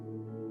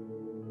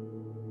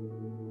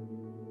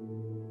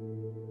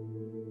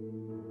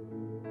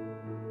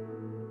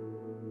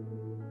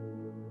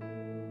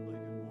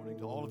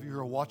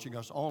watching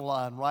us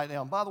online right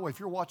now. And by the way, if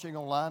you're watching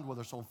online,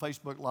 whether it's on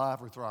Facebook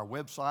Live or through our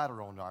website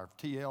or on our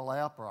TL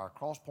app or our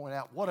Crosspoint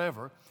app,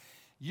 whatever,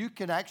 you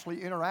can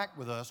actually interact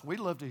with us. We'd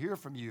love to hear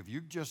from you. If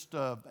you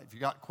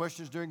got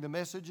questions during the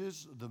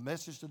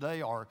message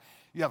today, or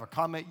you have a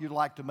comment you'd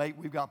like to make,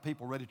 we've got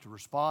people ready to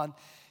respond.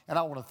 And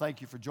I want to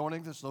thank you for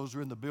joining us, those who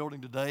are in the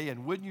building today.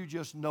 And wouldn't you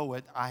just know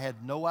it, I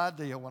had no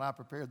idea when I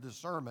prepared this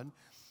sermon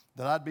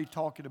that I'd be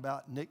talking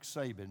about Nick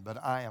Saban,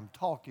 but I am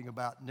talking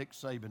about Nick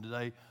Saban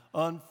today,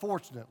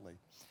 unfortunately.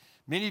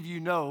 Many of you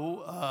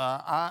know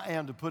I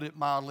am, to put it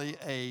mildly,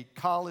 a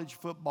college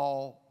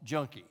football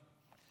junkie.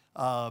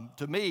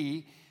 To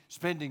me,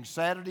 spending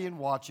Saturday in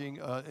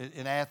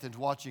Athens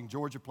watching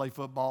Georgia play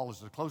football is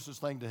the closest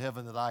thing to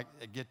heaven that I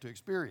get to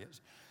experience.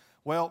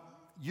 Well,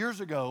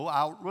 years ago,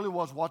 I really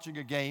was watching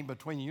a game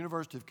between the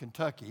University of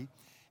Kentucky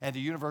and the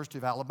University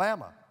of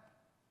Alabama.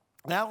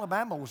 And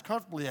Alabama was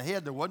comfortably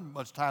ahead. There wasn't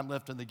much time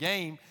left in the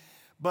game,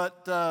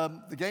 but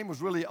the game was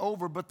really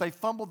over, but they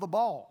fumbled the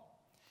ball.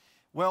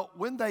 Well,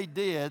 when they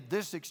did,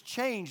 this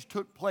exchange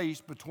took place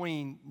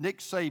between Nick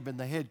Saban,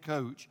 the head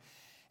coach,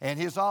 and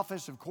his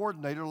offensive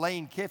coordinator,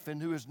 Lane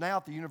Kiffin, who is now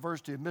at the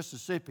University of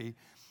Mississippi,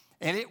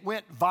 and it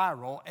went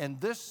viral,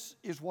 and this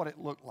is what it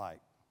looked like.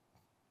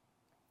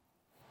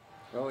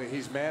 Well,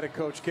 he's mad at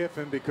Coach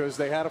Kiffin because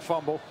they had a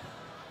fumble,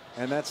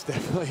 and that's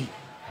definitely...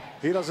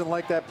 He doesn't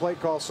like that play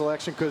call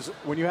selection because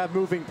when you have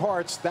moving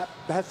parts, that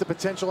has the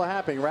potential of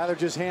happening. Rather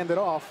just hand it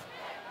off,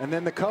 and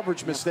then the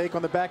coverage mistake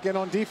on the back end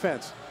on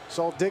defense.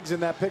 Saw Diggs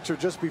in that picture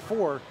just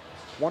before,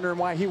 wondering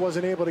why he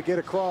wasn't able to get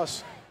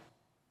across.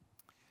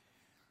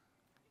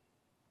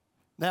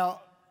 Now,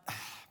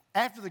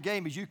 after the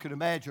game, as you can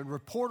imagine,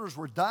 reporters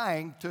were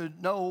dying to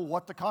know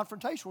what the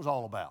confrontation was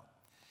all about.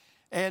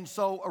 And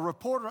so a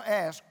reporter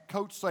asked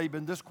Coach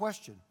Saban this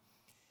question.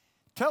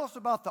 Tell us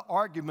about the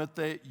argument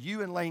that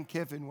you and Lane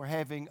Kiffin were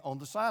having on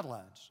the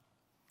sidelines.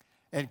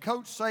 And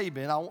Coach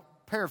Saban, I'm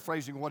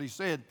paraphrasing what he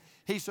said,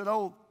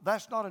 oh,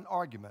 that's not an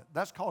argument.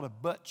 That's called a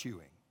butt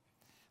chewing.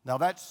 Now,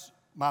 that's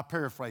my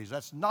paraphrase.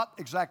 That's not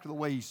exactly the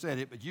way he said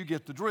it, but you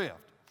get the drift.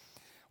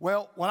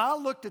 Well, when I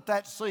looked at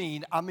that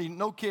scene, I mean,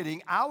 no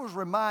kidding, I was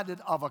reminded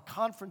of a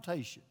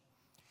confrontation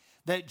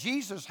that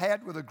Jesus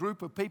had with a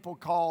group of people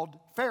called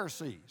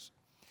Pharisees.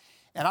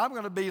 And I'm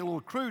going to be a little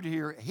crude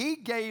here. He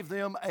gave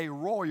them a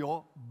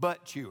royal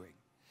butt chewing.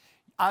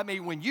 I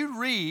mean, when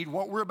you read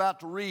what we're about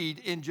to read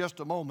in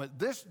just a moment,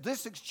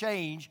 this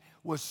exchange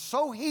was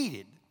so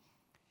heated.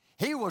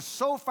 He was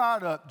so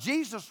fired up.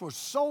 Jesus was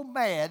so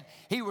mad.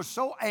 He was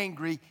so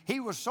angry. He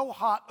was so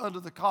hot under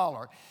the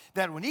collar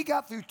that when he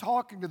got through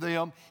talking to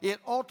them, it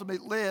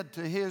ultimately led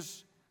to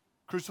his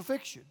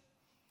crucifixion.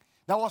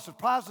 Now, what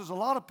surprises a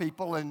lot of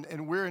people,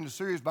 and we're in a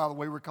series, by the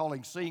way, we're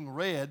calling Seeing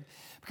Red,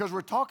 because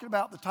we're talking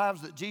about the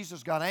times that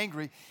Jesus got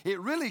angry. It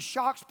really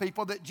shocks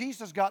people that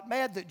Jesus got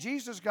mad, that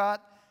Jesus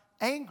got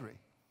angry.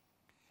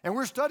 And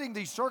we're studying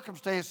these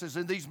circumstances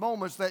and these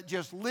moments that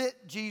just lit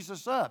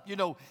Jesus up. You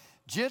know,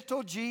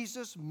 gentle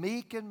Jesus,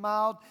 meek and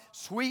mild,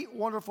 sweet,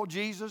 wonderful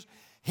Jesus,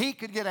 he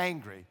could get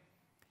angry.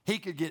 He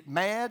could get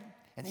mad,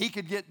 and he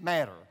could get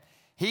madder.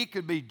 He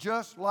could be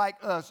just like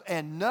us,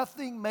 and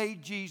nothing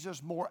made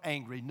Jesus more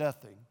angry,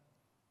 nothing,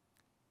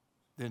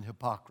 than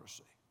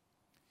hypocrisy.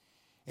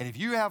 And if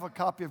you have a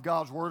copy of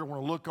God's Word and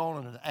want to look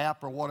on an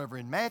app or whatever,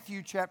 in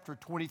Matthew chapter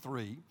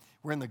 23,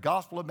 we're in the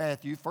Gospel of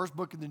Matthew, first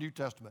book in the New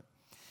Testament,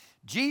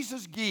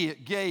 Jesus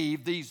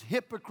gave these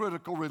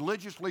hypocritical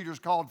religious leaders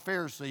called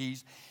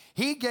Pharisees,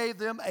 he gave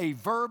them a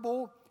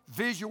verbal,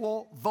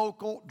 visual,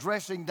 vocal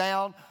dressing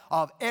down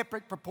of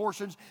epic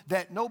proportions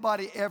that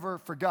nobody ever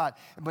forgot.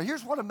 But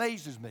here's what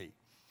amazes me.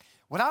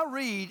 When I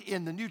read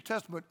in the New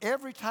Testament,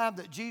 every time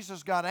that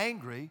Jesus got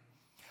angry,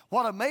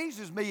 what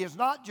amazes me is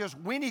not just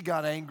when he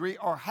got angry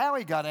or how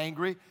he got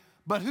angry,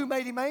 but who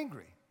made him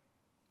angry.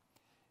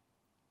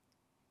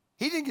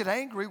 He didn't get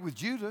angry with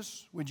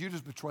Judas when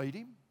Judas betrayed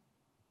him.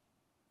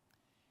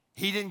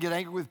 He didn't get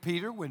angry with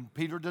Peter when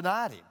Peter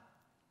denied him.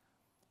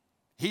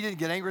 He didn't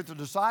get angry at the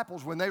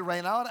disciples when they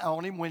ran out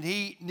on him when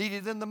he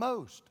needed them the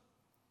most.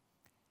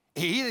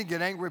 He didn't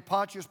get angry with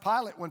Pontius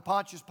Pilate when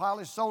Pontius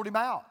Pilate sold him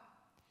out.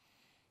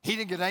 He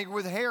didn't get angry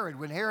with Herod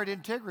when Herod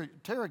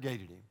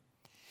interrogated him.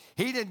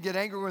 He didn't get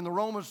angry when the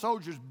Roman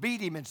soldiers beat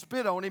him and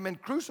spit on him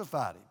and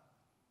crucified him.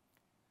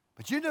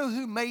 But you know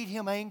who made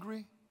him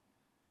angry?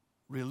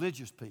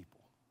 Religious people.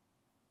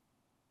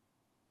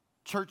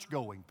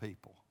 Church-going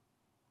people.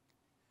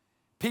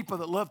 People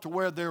that love to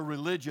wear their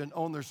religion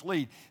on their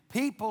sleeve.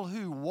 People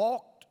who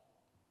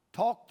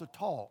talked the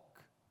talk,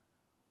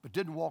 but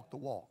didn't walk the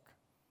walk.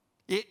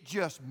 It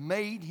just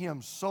made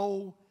him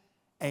so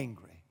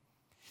angry.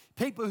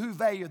 People who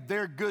valued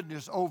their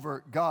goodness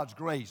over God's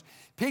grace.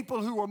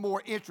 People who were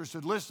more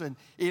interested, listen,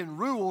 in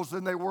rules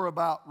than they were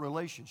about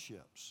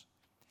relationships.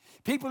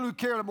 People who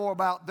cared more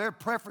about their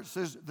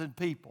preferences than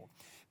people.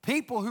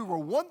 People who were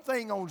one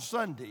thing on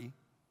Sunday,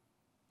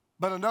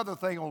 but another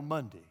thing on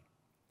Monday.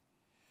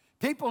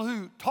 People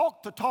who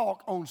talked the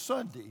talk on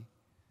Sunday,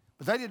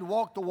 but they didn't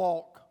walk the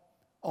walk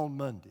on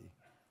Monday.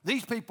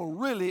 These people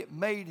really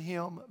made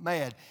him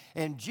mad.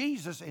 And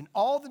Jesus, in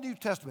all the New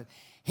Testament,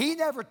 he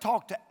never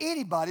talked to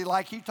anybody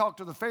like he talked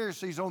to the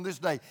Pharisees on this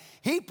day.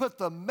 He put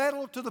the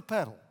metal to the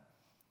pedal.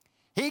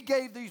 He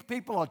gave these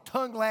people a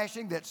tongue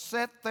lashing that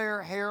set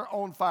their hair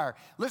on fire.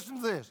 Listen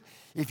to this.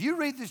 If you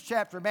read this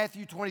chapter,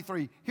 Matthew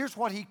 23, here's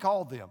what he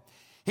called them.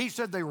 He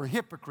said they were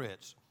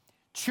hypocrites,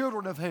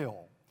 children of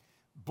hell,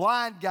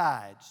 blind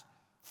guides,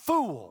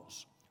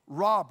 fools,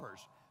 robbers,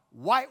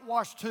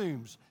 whitewashed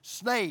tombs,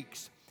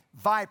 snakes,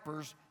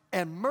 vipers,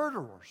 and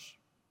murderers.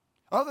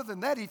 Other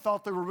than that, he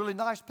thought they were really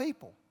nice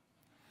people.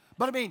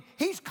 But I mean,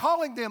 he's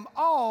calling them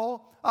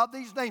all of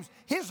these names.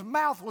 His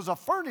mouth was a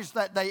furnace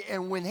that day,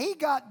 and when he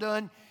got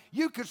done,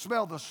 you could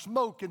smell the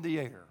smoke in the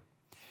air.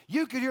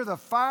 You could hear the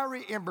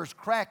fiery embers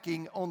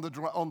cracking on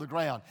the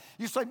ground.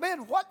 You say, man,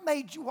 what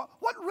made you,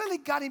 what really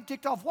got him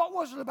ticked off? What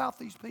was it about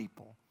these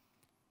people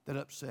that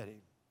upset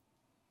him?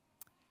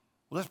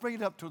 Well, let's bring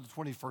it up to the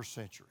 21st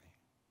century.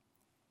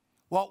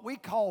 What we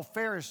call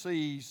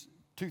Pharisees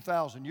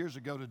 2,000 years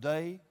ago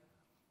today,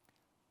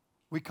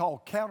 we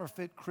call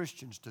counterfeit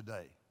Christians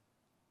today.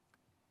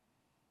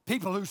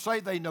 People who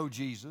say they know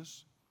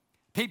Jesus,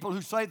 people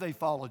who say they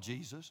follow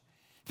Jesus.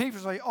 People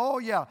say, oh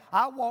yeah,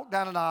 I walked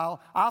down an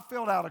aisle, I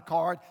filled out a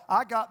card,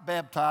 I got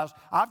baptized,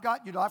 I've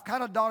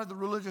kind of dotted the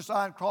religious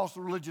I and crossed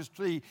the religious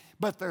T,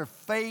 but their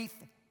faith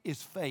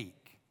is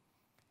fake.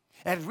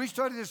 And as we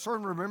study this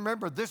sermon,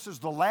 remember, this is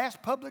the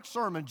last public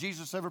sermon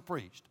Jesus ever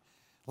preached.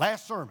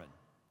 Last sermon,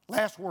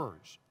 last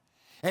words.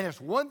 And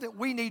it's one that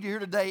we need to hear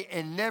today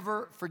and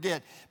never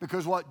forget,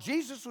 because what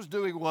Jesus was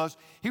doing was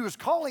he was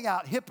calling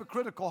out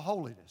hypocritical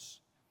holiness.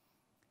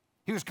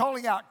 He was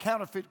calling out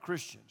counterfeit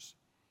Christians.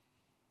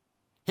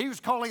 He was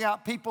calling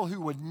out people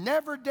who would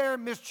never dare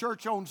miss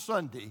church on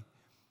Sunday,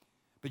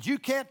 but you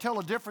can't tell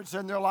a difference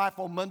in their life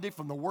on Monday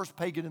from the worst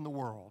pagan in the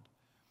world.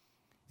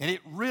 And it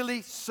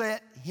really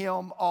set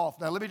him off.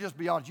 Now, let me just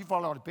be honest. You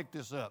probably ought to pick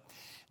this up.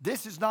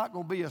 This is not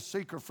going to be a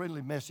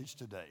seeker-friendly message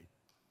today.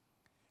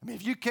 I mean,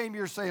 if you came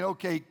here saying,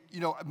 okay,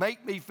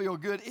 make me feel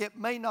good, it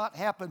may not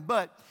happen,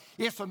 but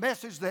it's a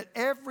message that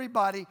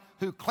everybody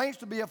who claims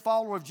to be a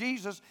follower of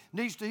Jesus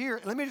needs to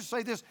hear. Let me just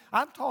say this.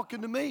 I'm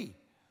talking to me.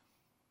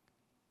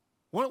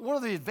 One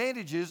of the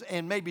advantages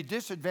and maybe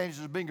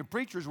disadvantages of being a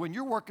preacher is when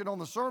you're working on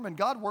the sermon,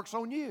 God works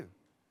on you.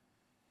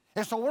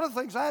 And so one of the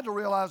things I had to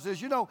realize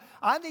is,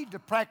 I need to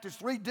practice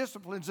 3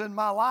 disciplines in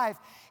my life,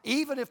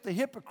 even if the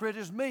hypocrite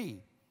is me,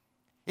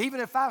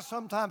 even if I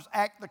sometimes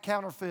act the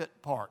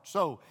counterfeit part.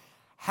 So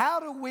how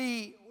do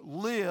we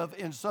live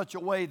in such a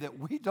way that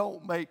we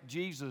don't make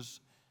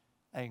Jesus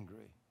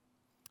angry?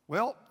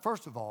 Well,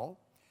 first of all,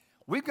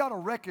 we've got to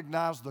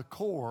recognize the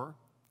core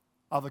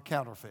of a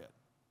counterfeit.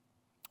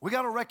 We've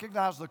got to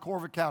recognize the core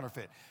of a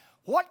counterfeit.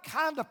 What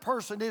kind of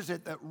person is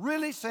it that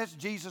really sets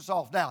Jesus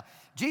off? Now,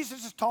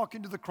 Jesus is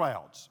talking to the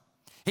crowds.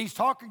 He's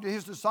talking to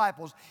his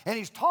disciples, and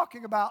he's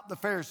talking about the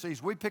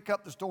Pharisees. We pick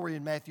up the story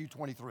in Matthew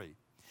 23.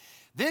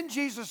 Then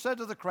Jesus said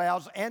to the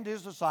crowds and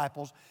his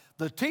disciples,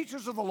 the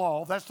teachers of the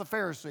law, that's the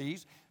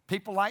Pharisees,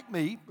 people like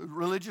me,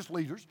 religious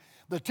leaders,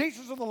 the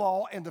teachers of the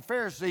law and the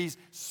Pharisees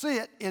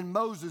sit in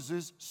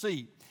Moses'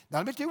 seat. Now,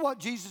 let me tell you what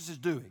Jesus is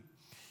doing.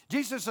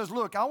 Jesus says,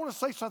 look, I want to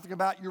say something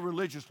about your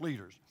religious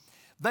leaders.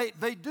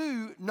 They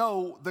do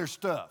know their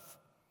stuff.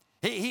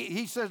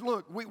 He says,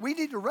 look, we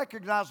need to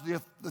recognize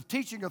the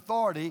teaching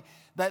authority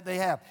that they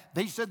have.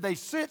 He said they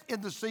sit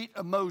in the seat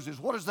of Moses.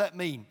 What does that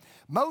mean?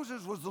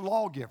 Moses was the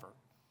lawgiver.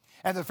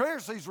 And the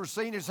Pharisees were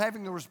seen as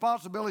having the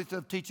responsibility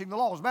of teaching the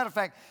law. As a matter of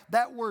fact,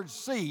 that word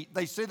seat,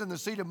 they sit in the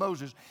seat of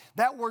Moses.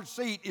 That word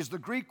seat is the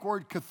Greek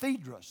word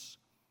cathedros.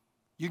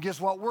 You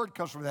guess what word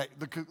comes from that?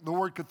 The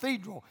word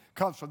cathedral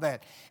comes from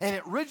that. And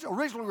it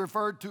originally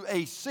referred to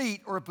a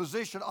seat or a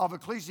position of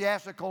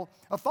ecclesiastical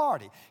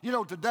authority.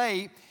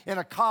 Today in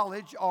a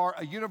college or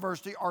a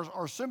university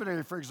or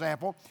seminary, for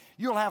example,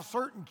 you'll have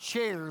certain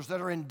chairs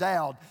that are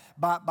endowed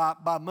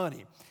by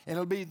money. And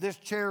it'll be this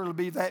chair, it'll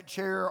be that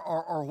chair,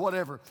 or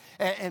whatever.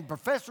 And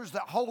professors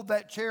that hold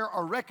that chair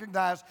are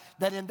recognized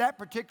that in that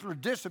particular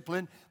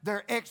discipline,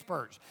 they're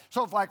experts.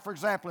 So for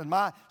example, in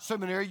my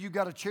seminary, you've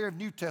got a chair of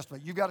New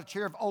Testament, you've got a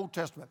chair of Old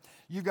Testament,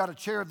 you've got a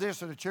chair of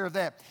this and a chair of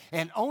that.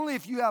 And only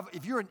if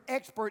you're an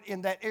expert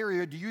in that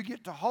area do you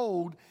get to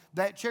hold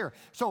that chair.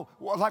 So,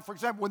 for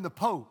example, when the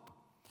Pope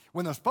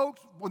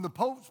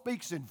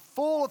speaks in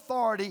full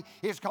authority,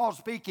 it's called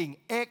speaking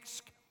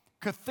ex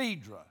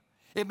cathedra.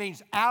 It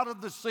means out of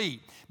the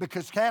seat,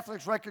 because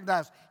Catholics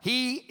recognize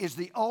he is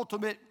the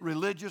ultimate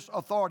religious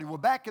authority. Well,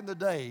 back in the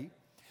day,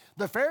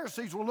 the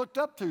Pharisees were looked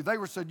up to. They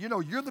were said, you're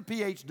the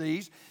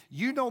PhDs.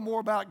 You know more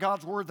about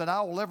God's word than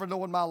I will ever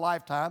know in my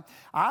lifetime.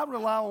 I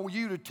rely on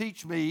you to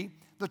teach me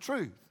the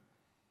truth.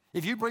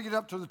 If you bring it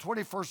up to the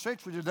 21st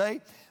century today,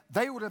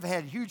 they would have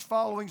had huge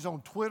followings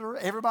on Twitter.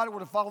 Everybody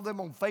would have followed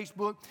them on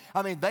Facebook.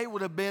 I mean, they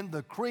would have been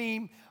the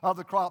cream of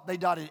the crop. They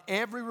dotted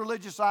every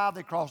religious I.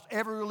 They crossed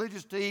every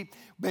religious T.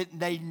 But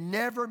they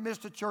never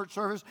missed a church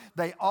service.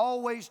 They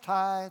always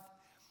tithed.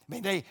 I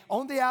mean,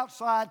 on the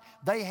outside,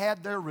 they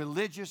had their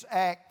religious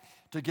act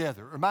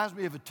together. It reminds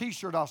me of a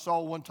t-shirt I saw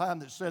one time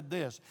that said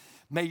this: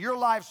 may your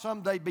life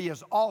someday be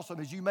as awesome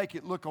as you make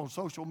it look on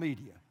social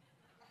media.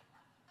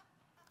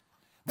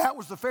 That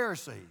was the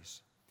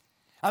Pharisees.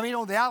 I mean,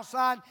 on the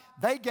outside,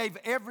 they gave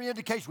every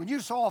indication. When you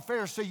saw a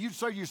Pharisee, you'd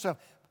say to yourself,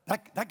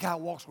 that guy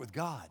walks with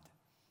God.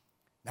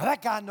 Now,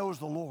 that guy knows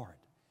the Lord.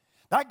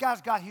 That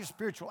guy's got his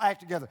spiritual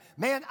act together.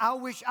 Man, I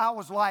wish I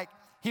was like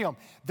him.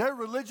 Their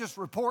religious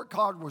report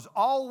card was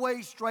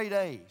always straight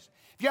A's.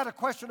 If you had a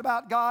question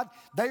about God,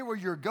 they were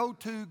your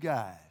go-to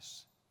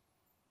guys.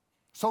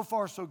 So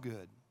far, so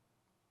good.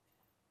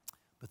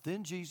 But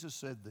then Jesus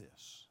said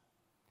this: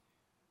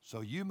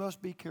 so you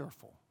must be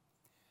careful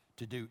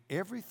to do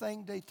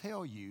everything they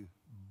tell you,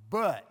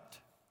 but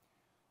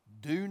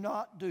do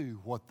not do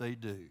what they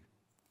do,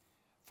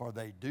 for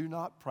they do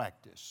not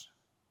practice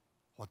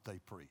what they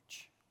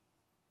preach.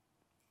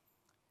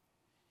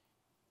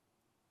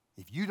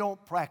 If you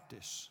don't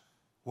practice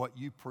what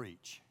you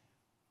preach,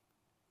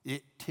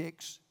 it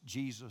ticks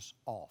Jesus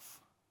off.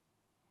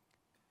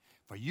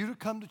 For you to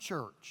come to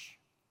church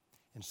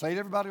and say to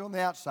everybody on the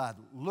outside,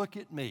 look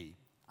at me,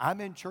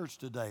 I'm in church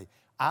today,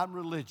 I'm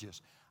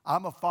religious,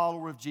 I'm a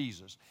follower of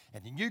Jesus.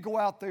 And then you go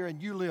out there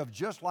and you live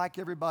just like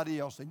everybody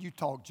else, and you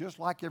talk just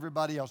like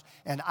everybody else,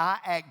 and I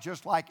act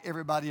just like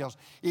everybody else.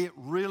 It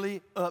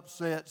really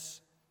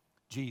upsets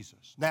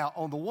Jesus. Now,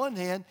 on the one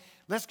hand,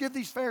 let's give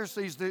these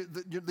Pharisees,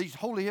 these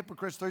holy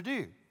hypocrites, their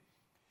due.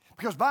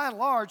 Because by and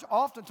large,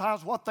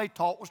 oftentimes what they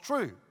taught was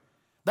true.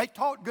 They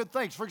taught good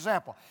things. For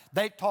example,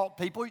 they taught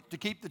people to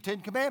keep the Ten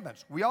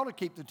Commandments. We ought to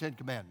keep the Ten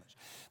Commandments.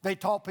 They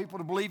taught people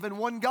to believe in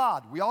one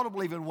God. We ought to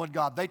believe in one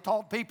God. They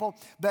taught people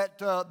that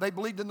they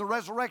believed in the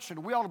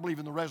resurrection. We ought to believe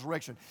in the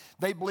resurrection.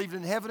 They believed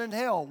in heaven and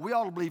hell. We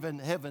ought to believe in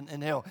heaven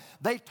and hell.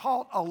 They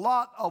taught a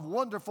lot of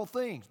wonderful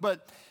things.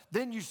 But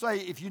then you say,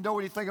 if you know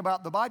anything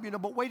about the Bible, you know,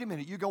 but wait a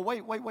minute. You go,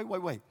 wait.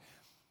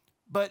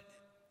 But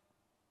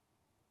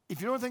if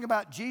you know anything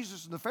about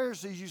Jesus and the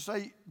Pharisees, you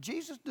say,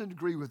 Jesus didn't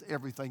agree with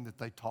everything that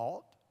they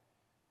taught.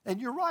 And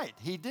you're right,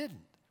 he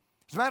didn't.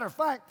 As a matter of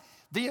fact,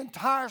 the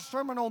entire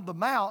Sermon on the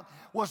Mount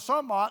was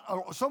somewhat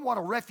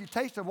a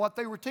refutation of what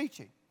they were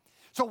teaching.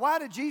 So why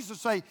did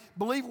Jesus say,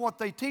 believe what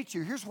they teach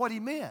you? Here's what he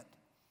meant.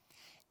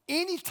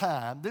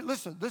 Anytime,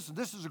 listen,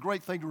 this is a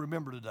great thing to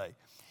remember today.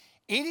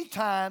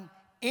 Anytime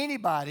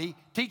anybody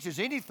teaches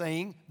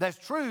anything that's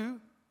true,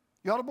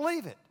 you ought to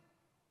believe it.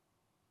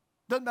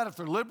 Doesn't matter if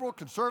they're liberal,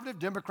 conservative,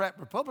 Democrat,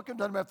 Republican.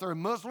 Doesn't matter if they're a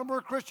Muslim or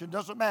a Christian.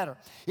 Doesn't matter.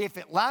 If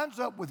it lines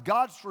up with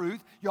God's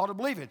truth, you ought to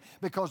believe it,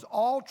 because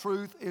all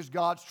truth is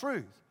God's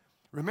truth.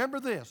 Remember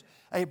this: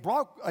 a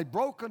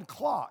broken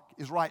clock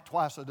is right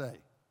twice a day.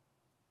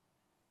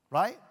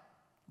 Right?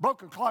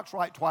 Broken clock's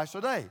right twice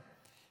a day.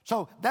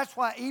 So that's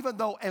why, even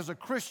though as a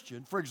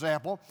Christian, for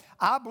example,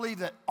 I believe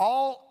that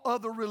all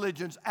other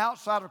religions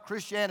outside of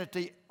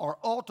Christianity are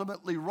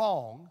ultimately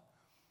wrong,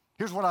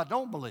 here's what I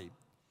don't believe.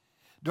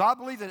 Do I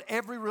believe that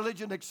every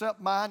religion except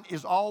mine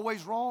is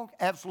always wrong?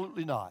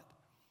 Absolutely not.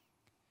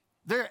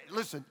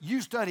 Listen,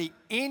 you study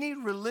any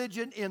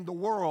religion in the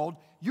world,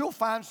 you'll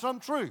find some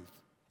truth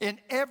in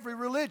every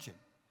religion.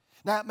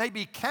 Now, it may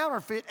be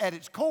counterfeit at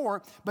its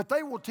core, but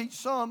they will teach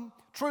some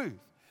truth.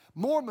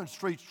 Mormons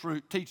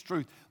teach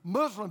truth.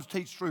 Muslims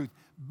teach truth.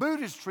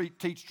 Buddhists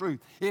teach truth.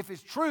 If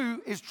it's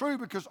true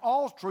because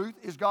all truth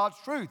is God's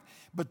truth.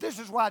 But this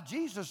is why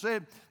Jesus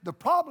said, the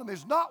problem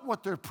is not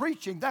what they're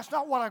preaching. That's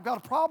not what I've got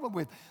a problem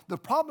with. The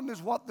problem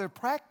is what they're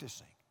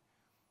practicing.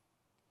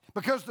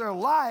 Because their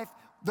life,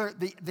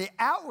 the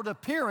outward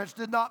appearance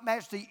did not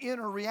match the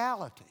inner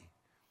reality.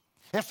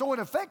 And so in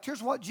effect,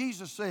 here's what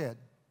Jesus said.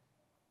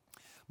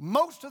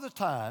 Most of the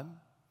time,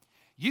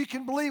 you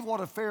can believe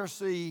what a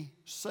Pharisee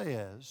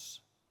says,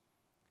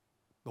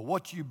 but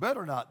what you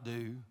better not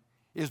do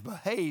is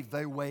behave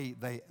the way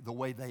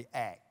they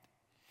act.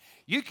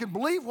 You can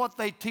believe what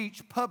they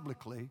teach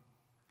publicly,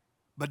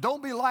 but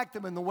don't be like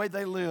them in the way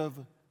they live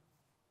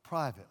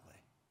privately.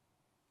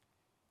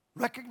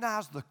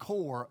 Recognize the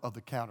core of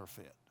the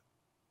counterfeit.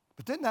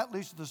 But then that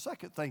leads to the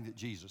second thing that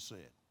Jesus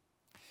said.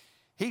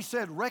 He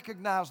said,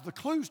 recognize the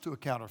clues to a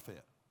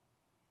counterfeit.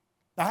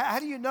 Now, how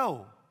do you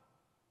know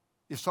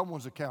if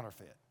someone's a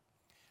counterfeit?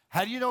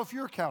 How do you know if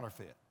you're a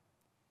counterfeit?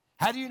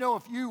 How do you know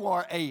if you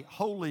are a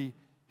holy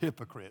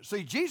hypocrite?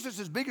 See,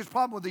 Jesus' biggest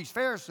problem with these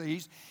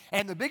Pharisees,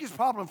 and the biggest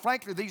problem,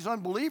 frankly, these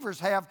unbelievers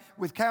have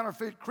with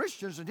counterfeit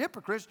Christians and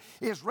hypocrites,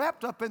 is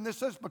wrapped up in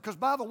this. Because,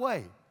 by the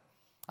way,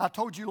 I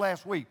told you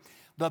last week,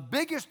 the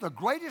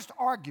greatest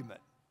argument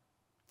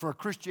for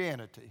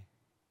Christianity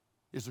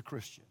is a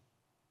Christian.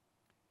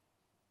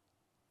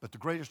 But the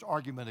greatest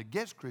argument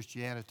against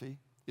Christianity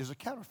is a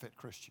counterfeit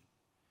Christian.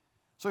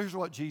 So here's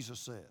what Jesus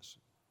says.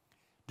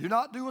 Do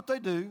not do what they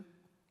do,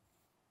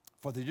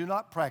 for they do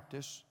not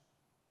practice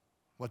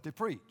what they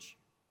preach.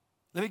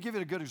 Let me give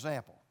you a good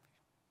example.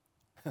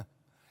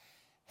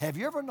 Have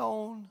you ever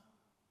known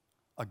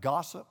a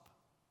gossip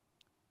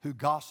who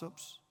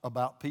gossips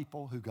about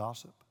people who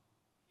gossip?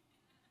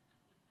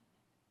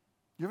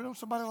 You ever know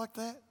somebody like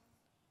that?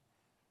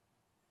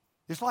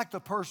 It's like the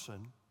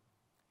person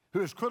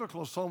who is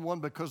critical of someone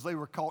because they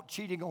were caught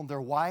cheating on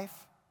their wife,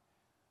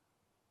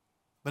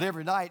 but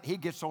every night he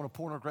gets on a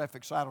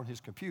pornographic site on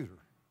his computer.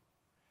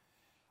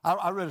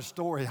 I read a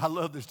story. I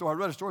love this story. I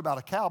read a story about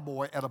a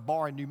cowboy at a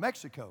bar in New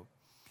Mexico.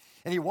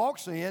 And he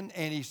walks in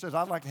and he says,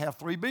 I'd like to have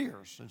 3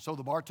 beers. And so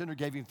the bartender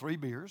gave him 3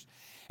 beers.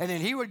 And then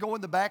he would go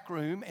in the back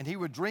room and he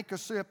would drink a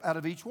sip out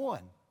of each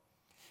one.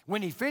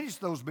 When he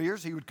finished those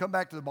beers, he would come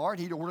back to the bar and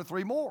he'd order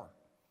 3 more.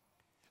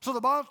 So the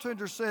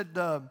bartender said,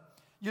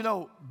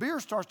 beer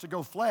starts to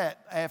go flat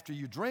after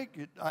you drink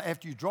it,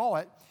 after you draw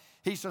it.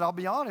 He said, I'll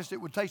be honest, it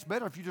would taste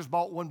better if you just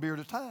bought 1 beer at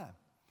a time.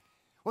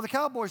 Well, the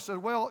cowboy said,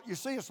 well, you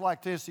see, it's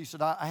like this. He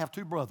said, I have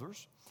 2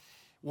 brothers.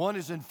 One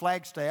is in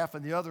Flagstaff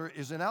and the other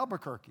is in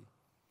Albuquerque.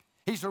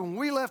 He said, when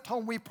we left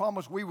home, we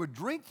promised we would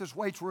drink this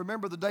way to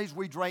remember the days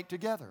we drank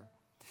together.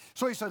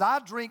 So he said, I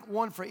drink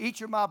 1 for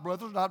each of my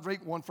brothers and I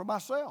drink 1 for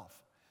myself.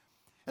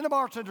 And the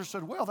bartender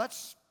said, well,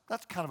 that's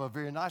kind of a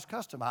very nice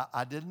custom.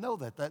 I didn't know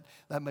that.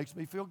 That makes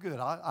me feel good.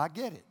 I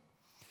get it.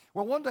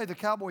 Well, one day the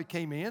cowboy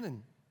came in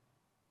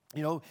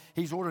and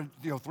he's ordered,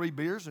 3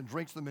 beers and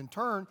drinks them in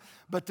turn.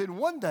 But then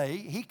one day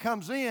he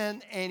comes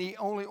in and he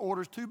only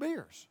orders 2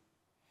 beers.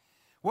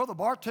 Well, the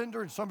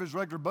bartender and some of his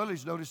regular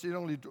buddies noticed he'd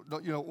only,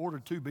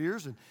 ordered 2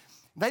 beers. And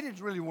they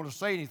didn't really want to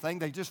say anything.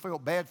 They just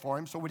felt bad for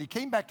him. So when he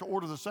came back to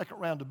order the second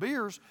round of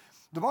beers,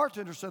 the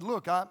bartender said,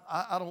 look,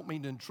 I don't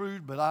mean to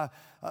intrude, but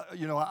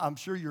I'm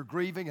sure you're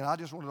grieving, and I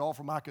just wanted to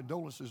offer my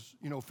condolences,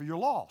 for your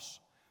loss.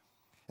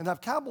 And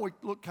that cowboy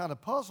looked kind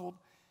of puzzled.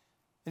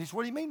 And he said,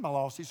 what do you mean by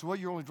loss? He said, well,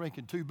 you're only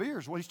drinking 2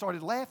 beers. Well, he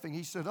started laughing.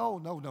 He said, oh,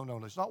 no,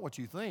 it's not what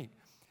you think.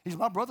 He said,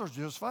 my brother's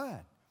just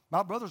fine.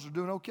 My brothers are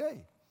doing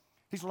okay.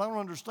 He said, well, I don't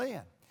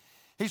understand.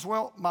 He said,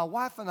 well, my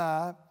wife and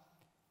I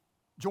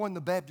joined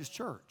the Baptist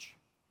church.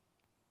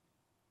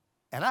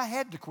 And I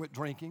had to quit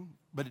drinking,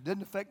 but it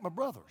didn't affect my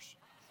brothers.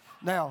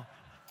 Now,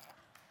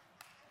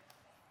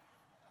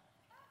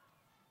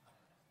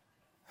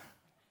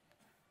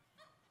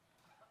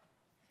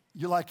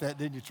 you like that,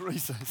 didn't you,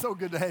 Teresa? It's so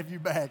good to have you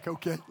back.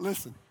 Okay,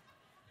 listen.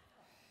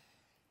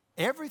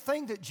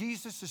 Everything that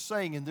Jesus is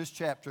saying in this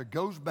chapter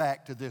goes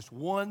back to this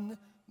one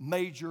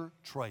major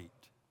trait.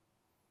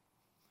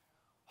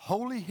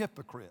 Holy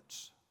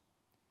hypocrites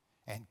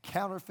and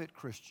counterfeit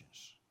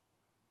Christians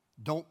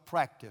don't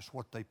practice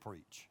what they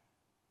preach.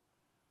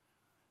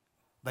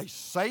 They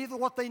say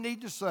what they need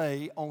to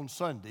say on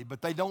Sunday,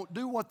 but they don't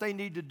do what they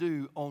need to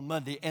do on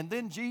Monday. And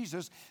then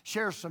Jesus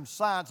shares some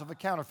signs of a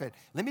counterfeit.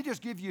 Let me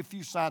just give you a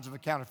few signs of a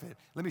counterfeit.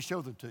 Let me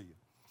show them to you.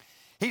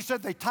 He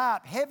said they tie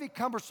up heavy,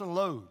 cumbersome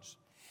loads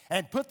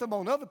and put them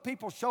on other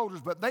people's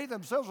shoulders, but they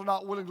themselves are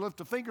not willing to lift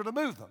a finger to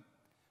move them.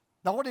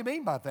 Now, what do you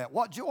mean by that?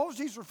 What was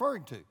Jesus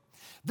referring to?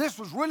 This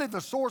was really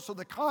the source of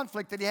the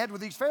conflict that he had with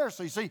these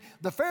Pharisees. See,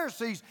 the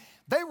Pharisees,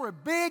 they were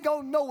big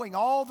on knowing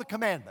all the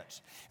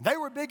commandments. They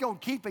were big on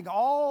keeping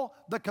all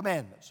the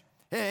commandments.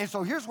 And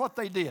so here's what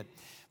they did.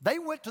 They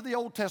went to the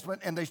Old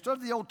Testament and they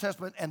studied the Old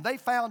Testament and they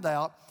found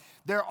out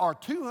there are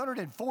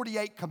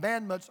 248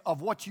 commandments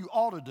of what you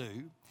ought to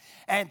do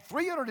and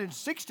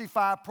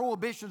 365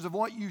 prohibitions of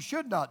what you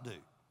should not do.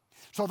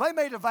 So they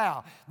made a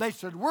vow. They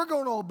said, we're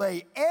going to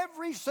obey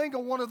every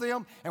single one of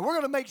them, and we're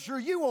going to make sure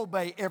you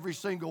obey every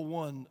single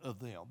one of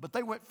them. But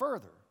they went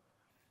further.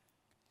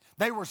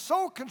 They were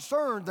so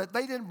concerned that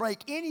they didn't break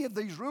any of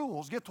these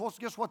rules.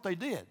 Guess what they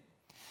did?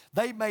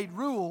 They made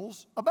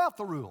rules about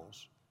the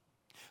rules.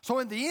 So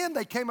in the end,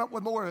 they came up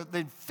with more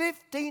than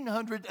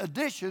 1,500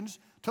 additions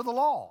to the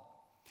law.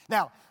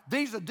 Now,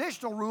 these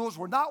additional rules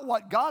were not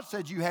what God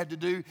said you had to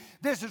do.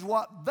 This is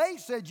what they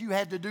said you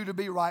had to do to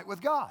be right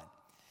with God.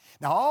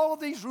 Now, all of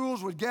these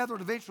rules were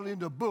gathered eventually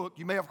into a book.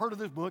 You may have heard of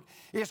this book.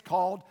 It's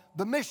called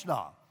the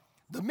Mishnah.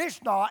 The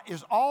Mishnah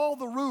is all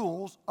the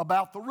rules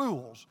about the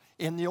rules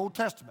in the Old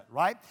Testament,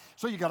 right?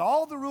 So you got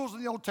all the rules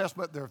in the Old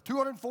Testament. There are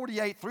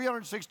 248,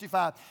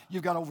 365.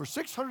 You've got over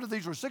 600 of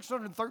these, or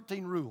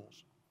 613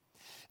 rules.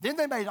 Then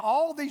they made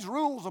all these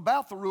rules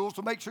about the rules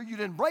to make sure you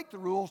didn't break the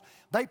rules.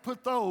 They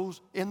put those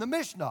in the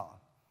Mishnah.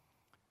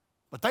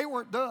 But they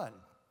weren't done.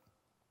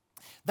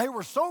 They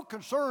were so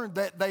concerned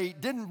that they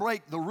didn't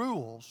break the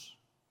rules,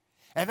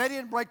 and they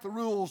didn't break the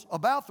rules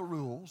about the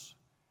rules.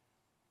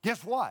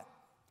 Guess what?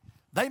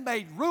 They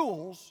made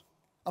rules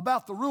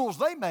about the rules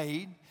they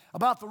made,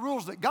 about the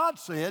rules that God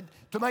said,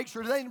 to make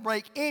sure they didn't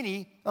break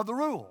any of the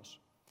rules.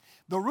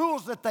 The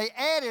rules that they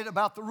added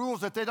about the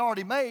rules that they'd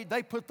already made,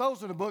 they put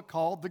those in a book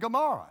called the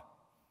Gemara.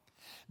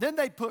 Then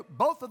they put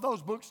both of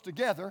those books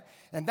together,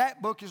 and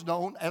that book is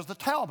known as the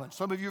Talmud.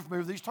 Some of you are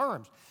familiar with these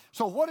terms.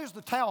 So what is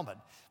the Talmud?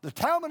 The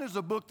Talmud is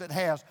a book that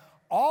has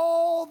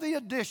all the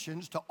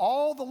additions to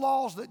all the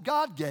laws that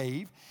God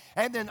gave,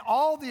 and then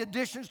all the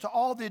additions to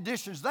all the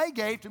additions they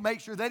gave to make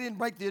sure they didn't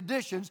break the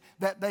additions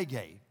that they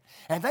gave.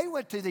 And they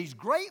went to these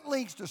great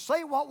lengths to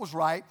say what was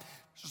right,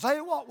 to say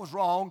what was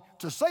wrong,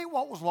 to say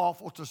what was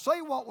lawful, to say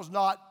what was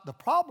not. The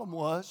problem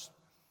was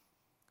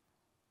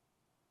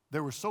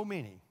there were so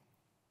many,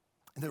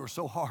 and they were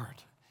so hard.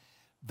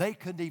 They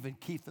couldn't even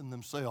keep them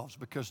themselves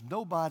because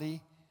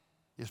nobody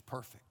is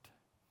perfect.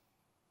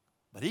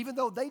 But even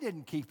though they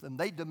didn't keep them,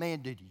 they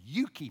demanded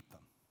you keep them.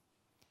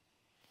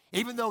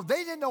 Even though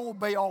they didn't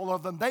obey all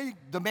of them, they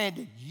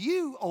demanded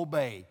you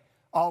obey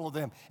all of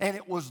them. And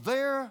it was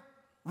their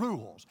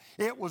rules.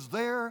 It was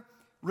their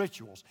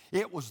rituals.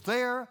 It was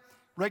their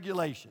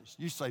regulations.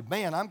 You say,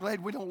 man, I'm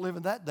glad we don't live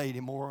in that day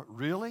anymore.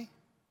 Really?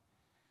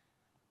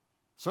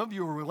 Some of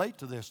you will relate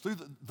to this. Through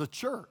the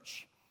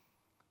church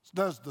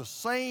does the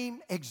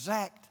same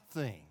exact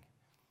thing.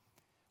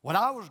 When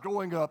I was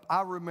growing up,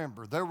 I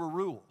remember there were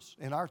rules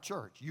in our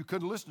church. You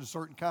couldn't listen to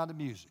certain kind of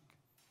music.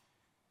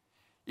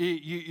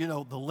 You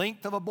know, the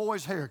length of a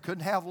boy's hair,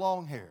 couldn't have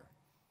long hair.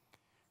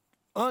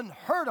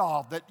 Unheard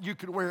of that you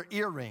could wear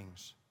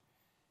earrings.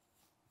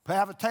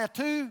 Have a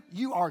tattoo,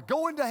 you are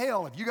going to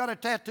hell. If you got a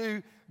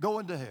tattoo,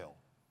 going to hell.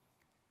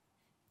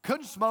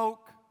 Couldn't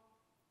smoke,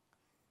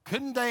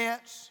 couldn't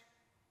dance,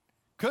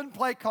 couldn't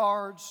play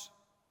cards,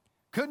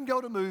 couldn't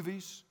go to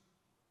movies,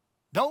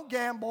 don't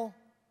gamble.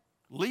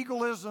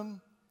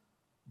 Legalism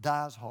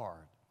dies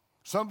hard.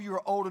 Some of you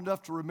are old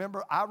enough to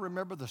remember, I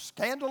remember the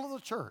scandal of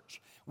the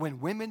church when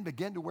women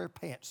began to wear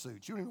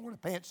pantsuits. You don't even know what a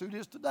pantsuit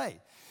is today.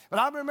 But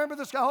I remember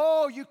this guy,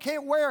 oh, you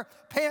can't wear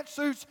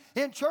pantsuits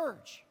in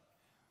church.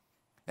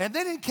 And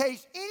then in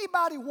case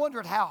anybody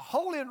wondered how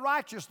holy and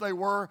righteous they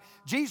were,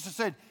 Jesus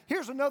said,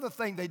 here's another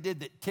thing they did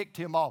that ticked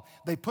him off.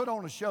 They put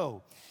on a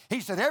show. He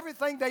said,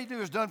 everything they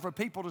do is done for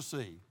people to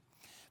see.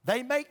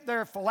 They make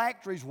their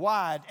phylacteries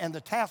wide and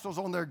the tassels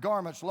on their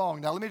garments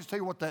long. Now, let me just tell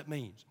you what that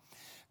means.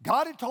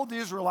 God had told the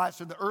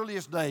Israelites in the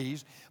earliest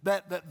days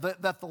that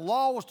the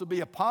law was to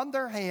be upon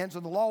their hands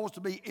and the law was to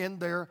be in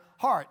their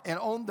heart and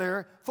on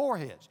their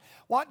foreheads.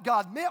 What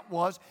God meant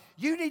was,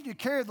 you need to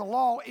carry the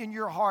law in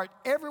your heart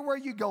everywhere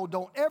you go.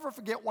 Don't ever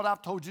forget what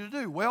I've told you to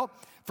do. Well,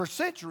 for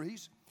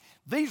centuries,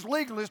 these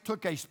legalists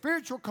took a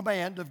spiritual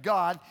command of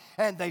God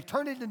and they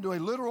turned it into a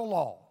literal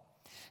law.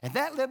 And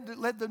that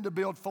led them to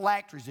build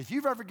phylacteries. If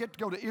you ever get to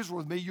go to Israel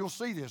with me, you'll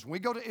see this. When we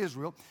go to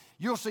Israel,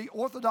 you'll see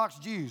Orthodox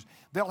Jews.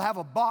 They'll have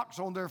a box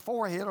on their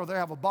forehead or they'll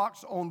have a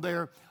box on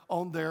their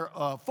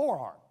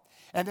forearm.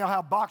 And they'll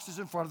have boxes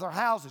in front of their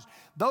houses.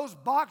 Those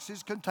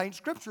boxes contain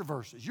scripture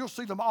verses. You'll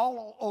see them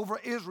all over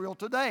Israel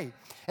today.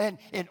 And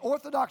in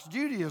Orthodox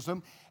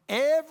Judaism,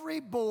 every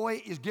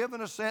boy is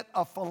given a set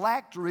of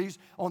phylacteries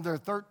on their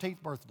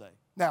 13th birthday.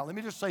 Now, let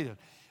me just say this.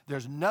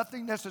 There's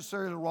nothing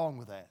necessarily wrong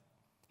with that.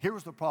 Here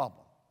was the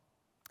problem.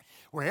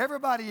 Where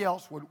everybody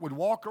else would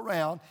walk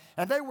around,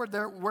 and they would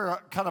wear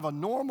kind of a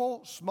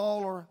normal,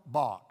 smaller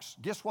box.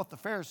 Guess what the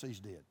Pharisees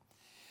did?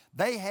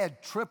 They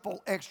had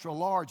triple extra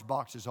large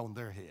boxes on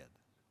their head.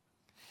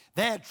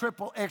 They had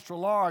triple extra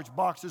large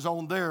boxes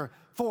on their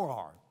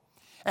forearm.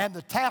 And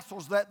the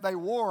tassels that they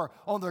wore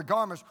on their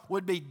garments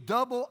would be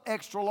double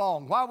extra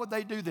long. Why would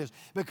they do this?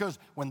 Because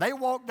when they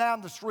walked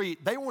down the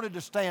street, they wanted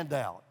to stand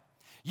out.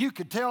 You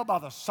could tell by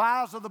the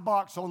size of the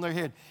box on their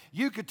head.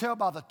 You could tell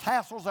by the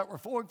tassels that were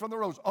flowing from the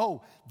robes.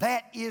 Oh,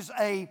 that is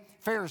a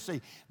Pharisee.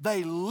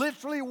 They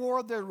literally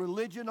wore their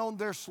religion on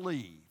their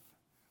sleeve.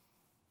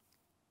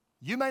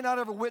 You may not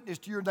ever witness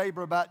to your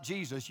neighbor about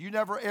Jesus. You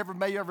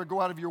may ever go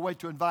out of your way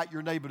to invite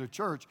your neighbor to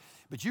church,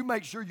 but you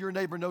make sure your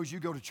neighbor knows you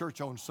go to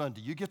church on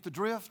Sunday. You get the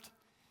drift?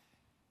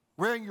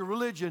 Wearing your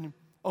religion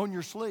on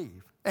your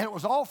sleeve. And it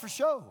was all for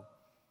show.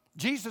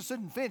 Jesus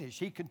didn't finish.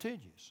 He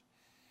continues.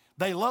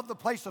 They love the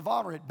place of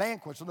honor at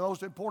banquets and the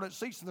most important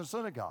seats in the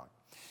synagogue.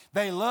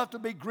 They love to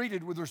be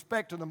greeted with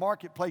respect in the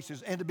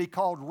marketplaces and to be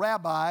called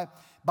rabbi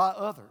by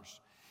others.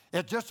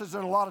 And just as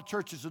in a lot of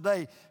churches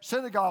today,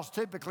 synagogues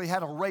typically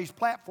had a raised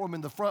platform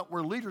in the front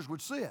where leaders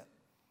would sit.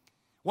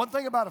 One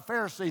thing about a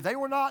Pharisee, they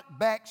were not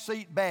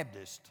backseat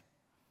Baptists.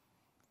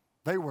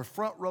 They were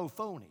front row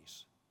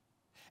phonies.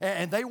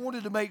 And they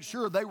wanted to make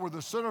sure they were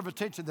the center of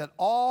attention, that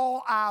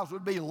all eyes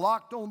would be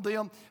locked on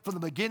them from the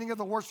beginning of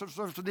the worship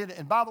service to the end.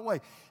 And by the way,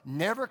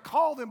 never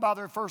call them by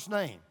their first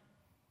name.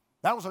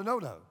 That was a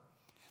no-no.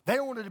 They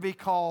wanted to be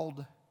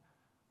called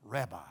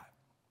rabbi.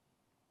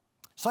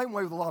 Same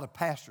way with a lot of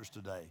pastors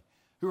today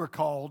who are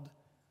called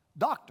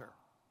doctor.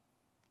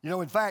 You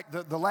know, in fact,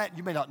 the Latin,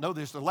 you may not know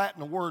this, the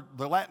Latin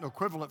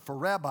equivalent for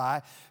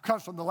rabbi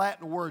comes from the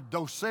Latin word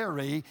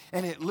docere,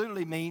 and it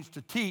literally means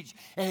to teach,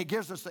 and it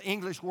gives us the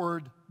English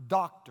word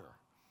doctor.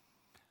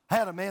 I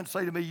had a man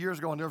say to me years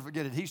ago, I'll never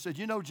forget it. He said,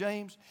 you know,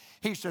 James,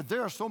 he said,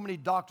 there are so many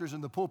doctors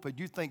in the pulpit,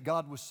 you'd think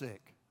God was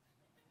sick.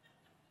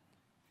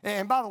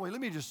 And by the way, let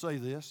me just say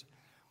this.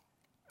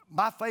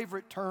 My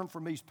favorite term for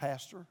me is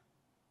pastor.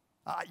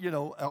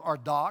 Or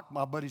doc.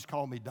 My buddies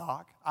call me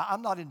doc.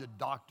 I'm not into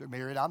doctor,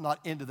 married. I'm not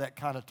into that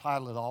kind of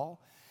title at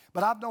all.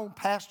 But I've known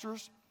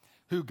pastors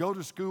who go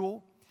to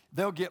school.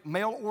 They'll get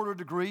mail-order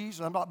degrees.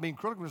 And I'm not being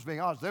critical, I'm just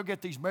being honest. They'll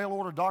get these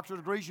mail-order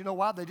doctorate degrees. You know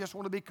why? They just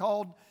want to be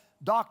called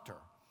doctor.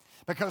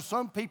 Because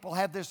some people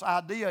have this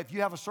idea, if you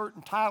have a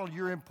certain title,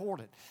 you're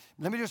important.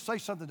 Let me just say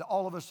something to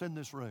all of us in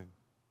this room.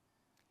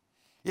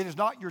 It is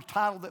not your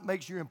title that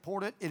makes you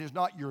important. It is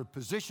not your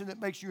position that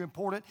makes you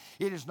important.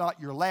 It is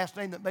not your last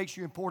name that makes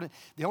you important.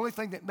 The only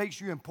thing that makes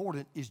you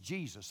important is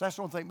Jesus. That's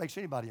the only thing that makes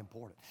anybody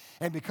important.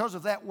 And because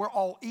of that, we're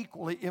all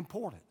equally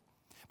important.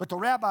 But the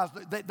rabbis,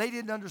 they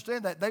didn't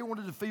understand that. They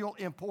wanted to feel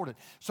important.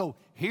 So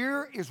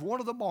here is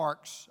one of the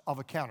marks of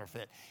a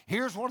counterfeit.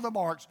 Here's one of the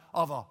marks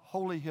of a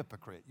holy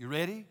hypocrite. You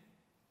ready?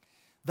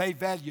 They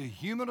value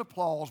human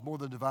applause more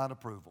than divine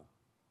approval.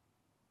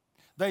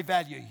 They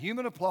value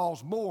human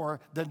applause more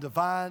than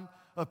divine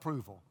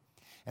approval.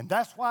 And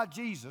that's why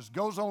Jesus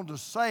goes on to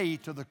say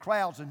to the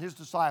crowds and his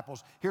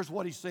disciples, here's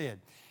what he said.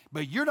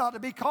 But you're not to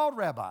be called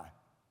rabbi,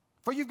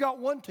 for you've got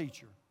one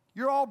teacher.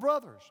 You're all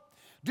brothers.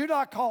 Do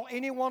not call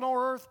anyone on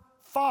earth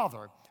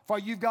Father, for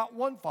you've got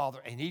one Father,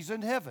 and he's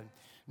in heaven.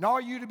 Nor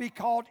are you to be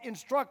called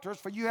instructors,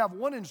 for you have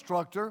one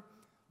instructor,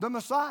 the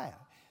Messiah.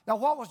 Now,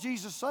 what was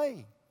Jesus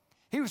saying?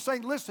 He was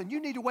saying, listen,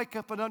 you need to wake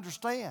up and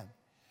understand.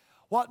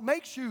 What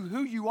makes you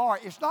who you are,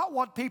 it's not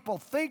what people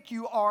think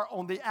you are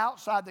on the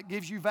outside that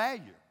gives you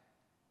value.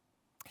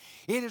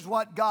 It is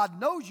what God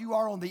knows you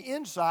are on the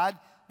inside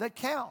that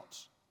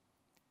counts.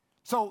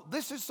 So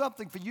this is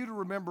something for you to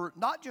remember,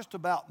 not just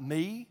about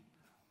me,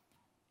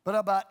 but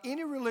about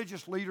any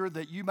religious leader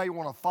that you may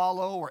want to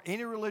follow, or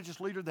any religious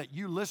leader that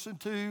you listen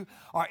to,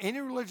 or any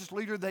religious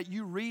leader that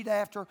you read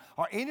after,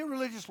 or any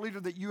religious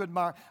leader that you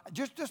admire.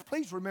 Just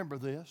please remember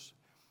this.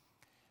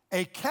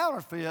 A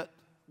counterfeit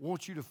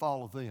wants you to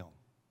follow them.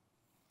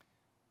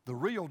 The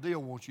real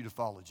deal wants you to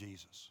follow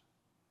Jesus.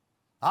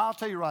 I'll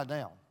tell you right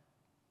now,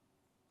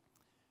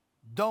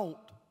 don't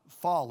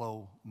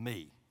follow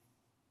me.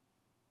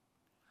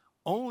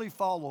 Only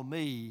follow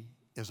me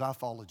as I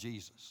follow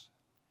Jesus.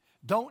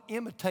 Don't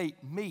imitate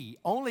me.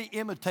 Only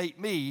imitate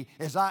me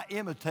as I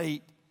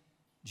imitate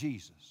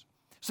Jesus.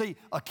 See,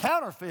 a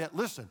counterfeit,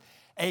 listen,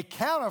 a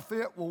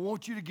counterfeit will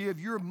want you to give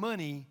your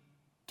money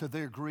to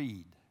their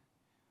greed.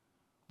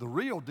 The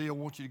real deal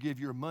wants you to give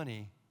your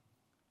money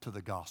to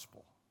the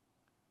gospel.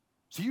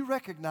 So you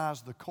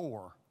recognize the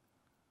core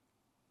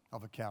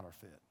of a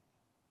counterfeit.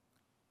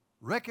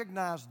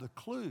 Recognize the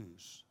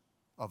clues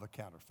of a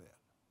counterfeit.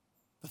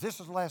 But this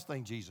is the last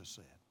thing Jesus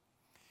said.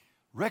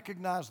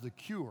 Recognize the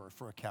cure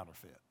for a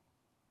counterfeit.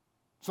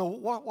 So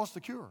what's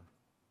the cure?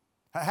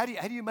 How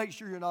do you make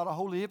sure you're not a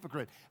holy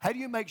hypocrite? How do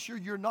you make sure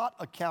you're not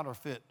a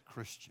counterfeit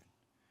Christian?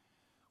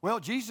 Well,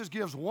 Jesus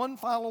gives one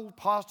final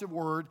positive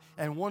word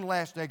and one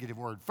last negative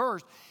word.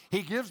 First,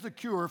 he gives the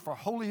cure for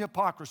holy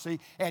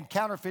hypocrisy and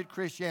counterfeit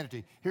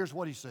Christianity. Here's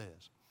what he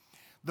says.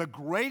 The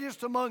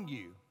greatest among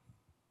you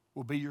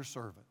will be your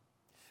servant.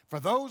 For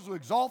those who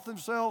exalt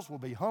themselves will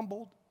be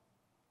humbled,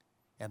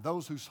 and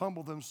those who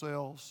humble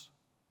themselves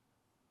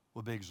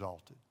will be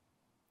exalted.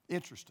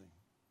 Interesting.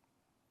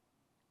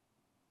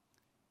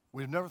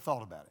 We've never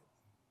thought about it.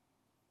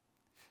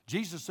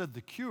 Jesus said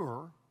the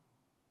cure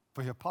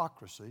for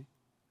hypocrisy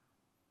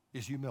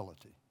is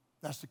humility.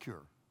 That's the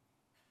cure.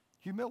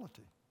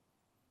 Humility.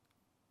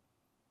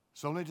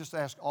 So let me just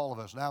ask all of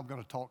us. Now I'm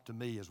going to talk to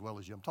me as well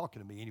as you. I'm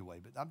talking to me anyway,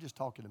 but I'm just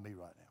talking to me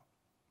right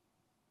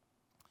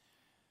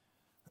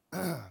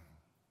now.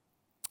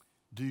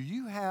 Do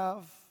you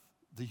have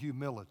the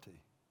humility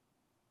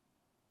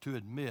to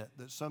admit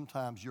that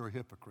sometimes you're a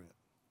hypocrite?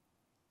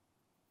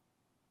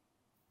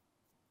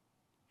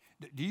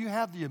 Do you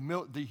have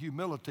the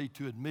humility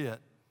to admit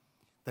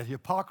that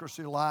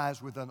hypocrisy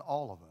lies within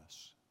all of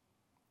us?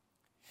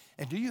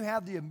 And do you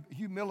have the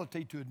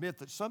humility to admit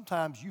that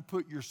sometimes you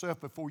put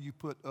yourself before you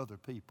put other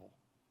people?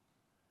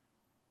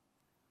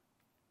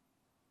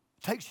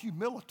 It takes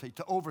humility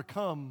to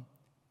overcome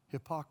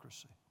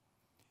hypocrisy.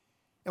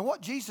 And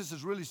what Jesus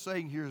is really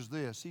saying here is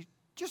this.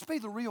 Just be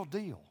the real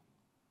deal.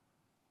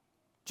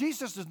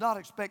 Jesus does not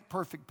expect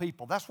perfect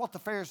people. That's what the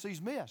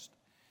Pharisees missed.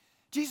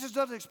 Jesus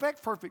doesn't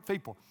expect perfect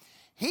people.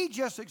 He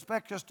just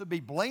expects us to be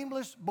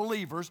blameless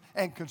believers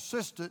and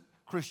consistent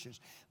Christians.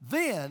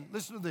 Then,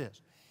 listen to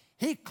this.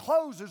 He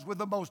closes with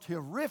the most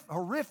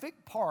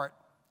horrific part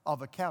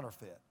of a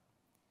counterfeit.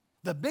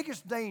 The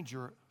biggest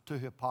danger to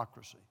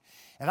hypocrisy.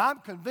 And I'm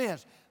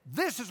convinced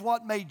this is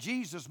what made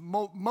Jesus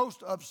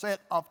most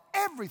upset of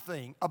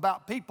everything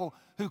about people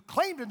who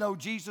claim to know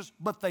Jesus,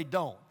 but they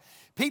don't.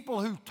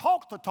 People who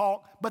talk the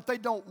talk, but they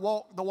don't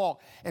walk the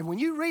walk. And when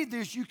you read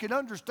this, you can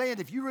understand,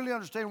 if you really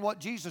understand what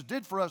Jesus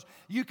did for us,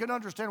 you can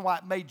understand why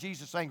it made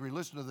Jesus angry.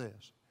 Listen to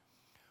this.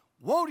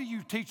 Woe to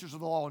you, teachers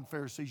of the law and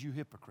Pharisees, you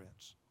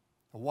hypocrites.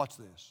 Now watch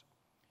this.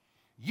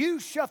 You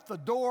shut the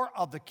door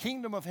of the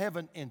kingdom of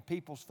heaven in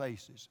people's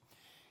faces.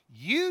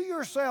 You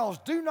yourselves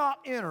do not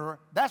enter,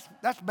 that's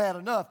bad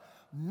enough,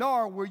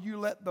 nor will you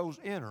let those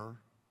enter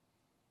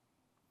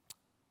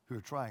who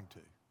are trying to.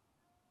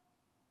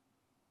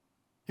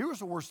 Here's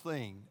the worst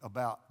thing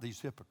about these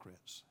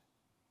hypocrites.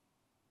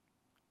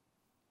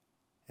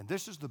 And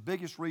this is the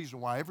biggest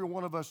reason why every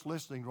one of us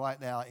listening right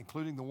now,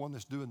 including the one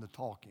that's doing the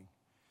talking,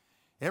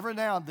 every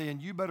now and then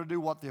you better do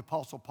what the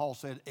Apostle Paul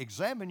said.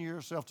 Examine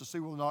yourself to see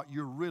whether or not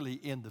you're really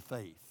in the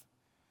faith.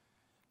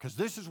 Because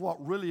this is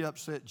what really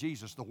upset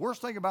Jesus. The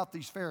worst thing about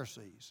these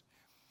Pharisees,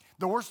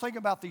 the worst thing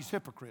about these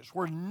hypocrites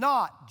were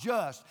not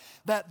just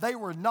that they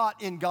were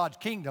not in God's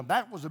kingdom.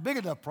 That was a big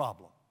enough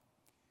problem.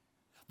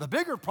 The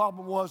bigger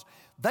problem was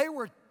they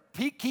were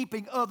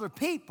keeping other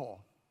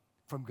people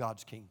from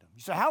God's kingdom.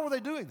 You say, how were they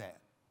doing that?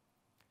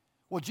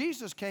 Well,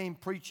 Jesus came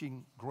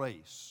preaching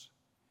grace.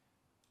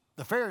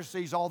 The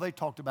Pharisees, all they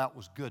talked about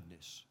was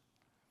goodness.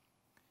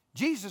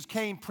 Jesus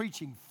came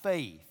preaching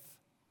faith.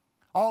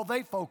 All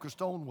they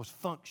focused on was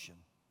function.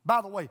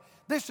 By the way,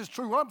 this is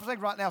true. What I'm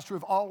saying right now is true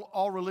of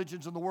all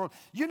religions in the world.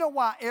 You know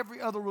why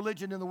every other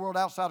religion in the world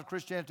outside of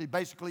Christianity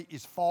basically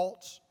is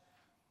false?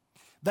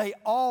 They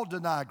all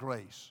deny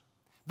grace.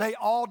 They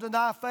all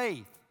deny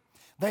faith.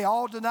 They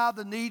all deny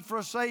the need for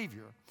a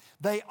Savior.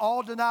 They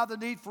all deny the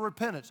need for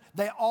repentance.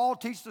 They all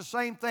teach the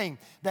same thing,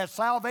 that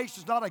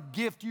salvation is not a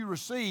gift you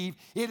receive,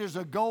 it is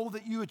a goal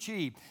that you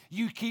achieve.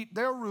 You keep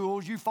their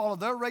rules, you follow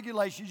their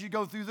regulations, you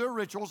go through their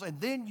rituals,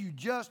 and then you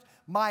just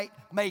might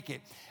make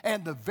it.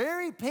 And the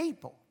very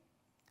people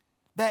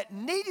that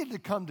needed to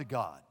come to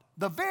God,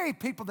 the very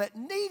people that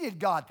needed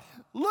God,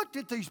 looked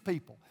at these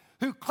people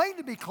who claimed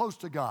to be close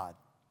to God.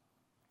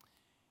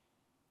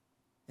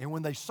 And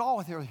when they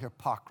saw their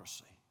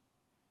hypocrisy,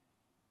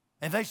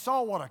 and they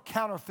saw what a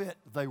counterfeit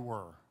they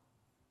were,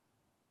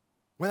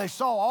 when they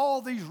saw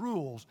all these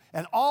rules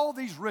and all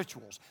these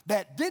rituals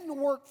that didn't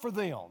work for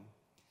them,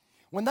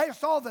 when they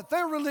saw that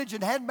their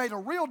religion had made a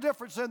real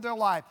difference in their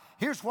life,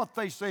 here's what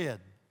they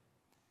said: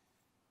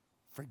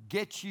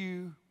 forget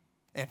you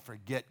and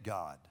forget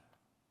God.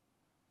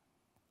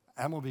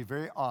 I'm going to be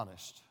very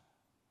honest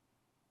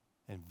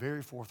and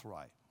very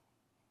forthright.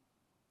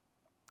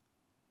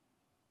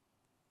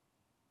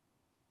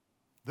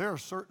 There are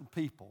certain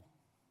people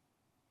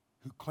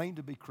who claim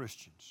to be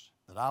Christians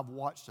that I've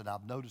watched and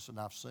I've noticed and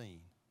I've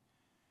seen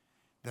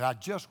that I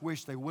just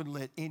wish they wouldn't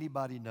let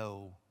anybody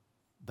know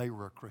they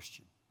were a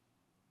Christian.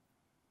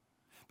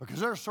 Because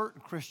there are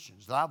certain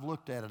Christians that I've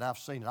looked at and I've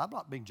seen, and I'm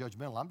not being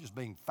judgmental, I'm just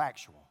being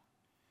factual.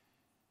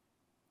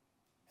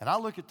 And I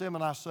look at them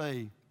and I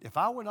say, if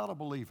I were not a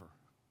believer,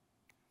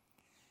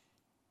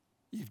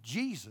 if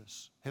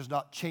Jesus has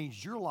not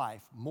changed your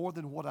life more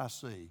than what I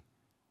see,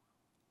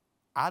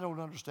 I don't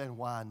understand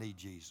why I need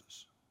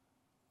Jesus.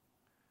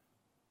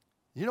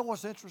 You know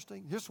what's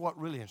interesting? This is what's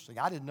really interesting.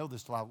 I didn't know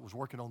this till I was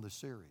working on this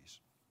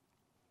series.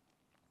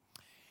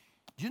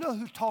 Do you know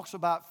who talks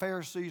about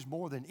Pharisees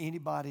more than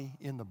anybody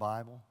in the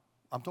Bible?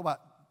 I'm talking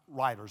about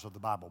writers of the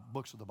Bible,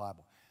 books of the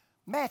Bible.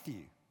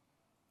 Matthew.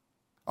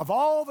 Of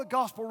all the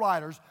gospel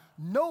writers,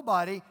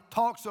 nobody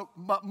talks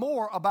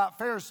more about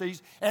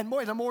Pharisees and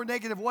more in a more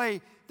negative way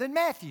than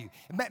Matthew.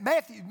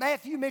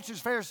 Matthew mentions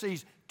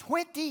Pharisees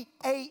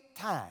 28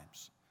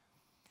 times.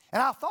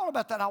 And I thought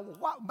about that.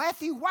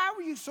 Matthew, why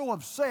were you so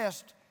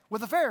obsessed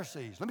with the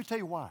Pharisees? Let me tell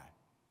you why.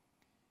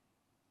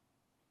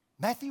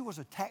 Matthew was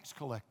a tax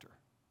collector.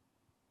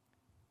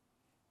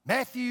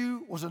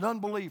 Matthew was an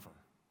unbeliever.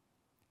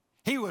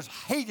 He was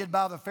hated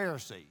by the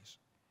Pharisees.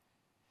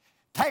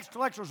 Tax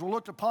collectors were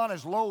looked upon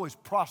as low as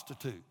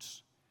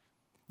prostitutes.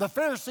 The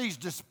Pharisees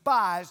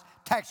despised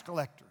tax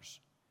collectors.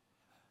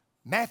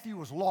 Matthew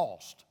was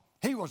lost.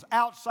 He was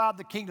outside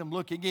the kingdom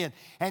looking in.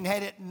 And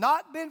had it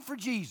not been for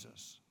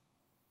Jesus,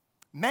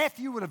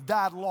 Matthew would have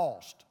died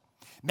lost.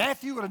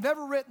 Matthew would have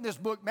never written this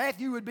book.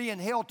 Matthew would be in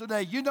hell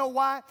today. You know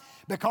why?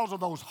 Because of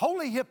those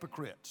holy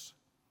hypocrites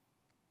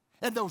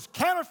and those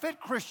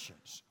counterfeit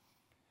Christians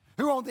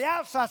who on the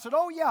outside said,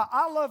 oh yeah,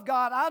 I love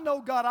God, I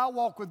know God, I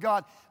walk with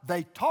God.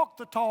 They talked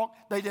the talk,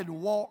 they didn't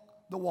walk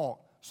the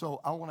walk.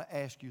 So I want to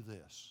ask you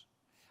this.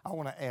 I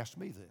want to ask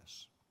me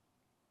this.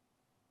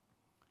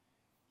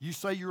 You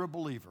say you're a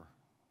believer.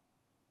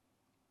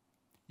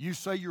 You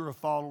say you're a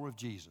follower of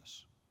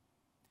Jesus.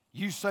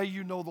 You say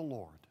you know the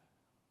Lord.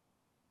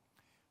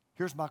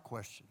 Here's my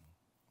question.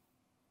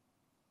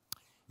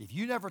 If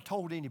you never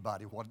told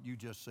anybody what you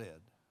just said,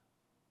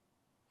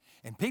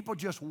 and people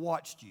just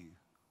watched you,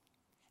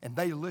 and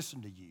they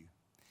listened to you,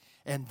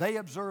 and they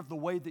observed the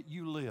way that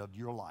you lived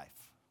your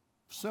life,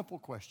 simple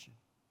question.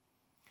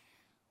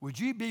 Would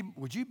you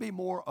be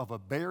more of a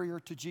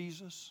barrier to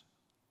Jesus,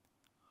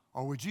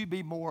 or would you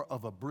be more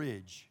of a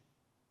bridge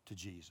to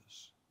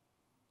Jesus?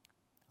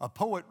 A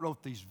poet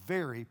wrote these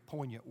very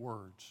poignant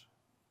words.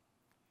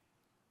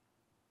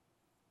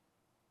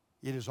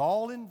 It is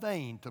all in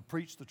vain to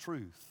preach the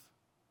truth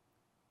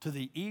to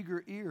the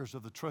eager ears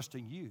of the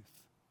trusting youth,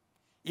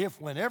 if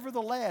whenever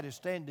the lad is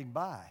standing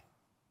by,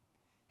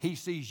 he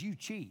sees you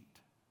cheat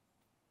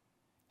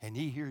and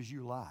he hears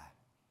you lie.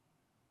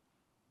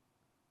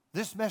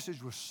 This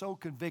message was so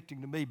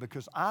convicting to me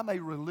because I'm a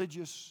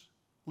religious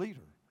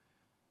leader.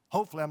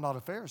 Hopefully I'm not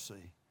a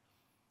Pharisee.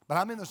 But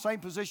I'm in the same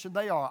position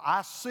they are.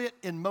 I sit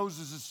in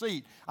Moses'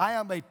 seat. I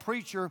am a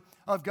preacher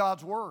of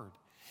God's Word.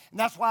 And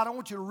that's why I don't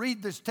want you to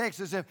read this text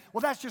as if, well,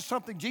 that's just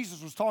something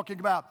Jesus was talking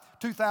about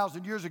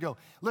 2,000 years ago.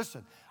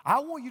 Listen, I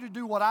want you to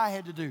do what I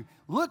had to do.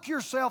 Look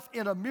yourself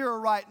in a mirror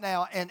right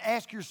now and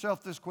ask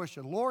yourself this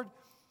question. Lord,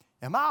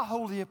 am I a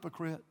holy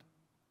hypocrite?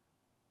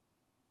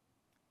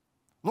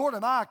 Lord,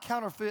 am I a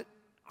counterfeit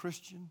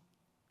Christian?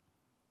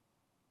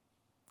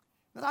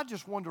 And I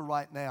just wonder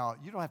right now,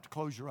 you don't have to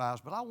close your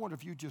eyes, but I wonder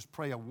if you just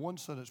pray a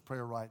one-sentence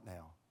prayer right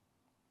now.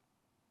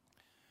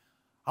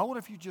 I wonder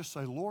if you just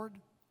say, Lord,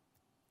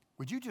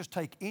 would you just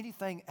take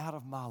anything out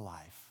of my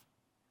life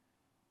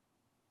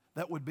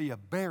that would be a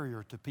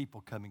barrier to people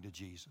coming to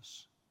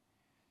Jesus?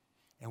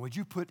 And would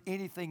you put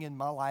anything in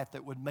my life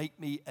that would make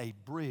me a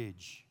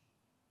bridge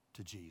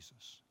to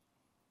Jesus?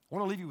 I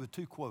want to leave you with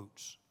two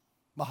quotes.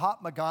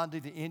 Mahatma Gandhi,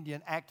 the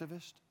Indian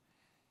activist,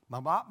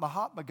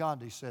 Mahatma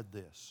Gandhi said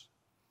this: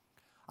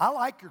 I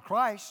like your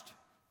Christ,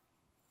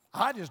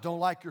 I just don't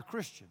like your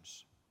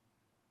Christians,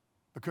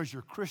 because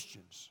your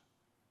Christians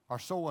are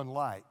so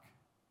unlike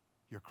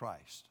your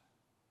Christ.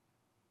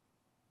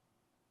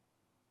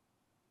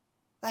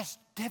 That's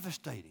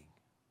devastating.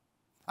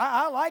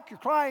 I like your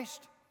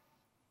Christ,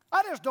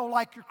 I just don't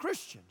like your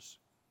Christians,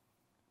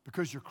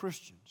 because your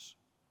Christians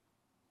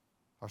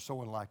are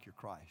so unlike your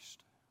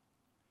Christ.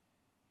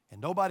 And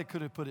nobody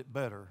could have put it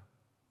better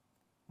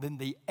than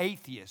the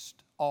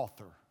atheist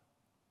author,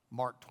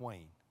 Mark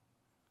Twain,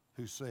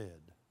 who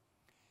said,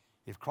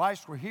 if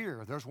Christ were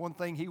here, there's one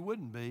thing he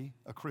wouldn't be: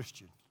 a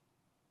Christian.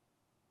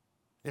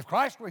 If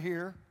Christ were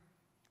here,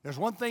 there's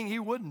one thing he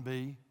wouldn't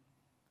be: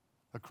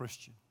 a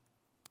Christian.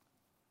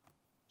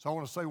 So I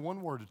want to say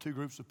one word to two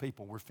groups of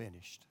people. We're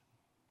finished.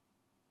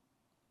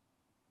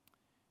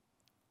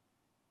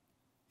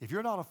 If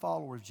you're not a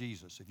follower of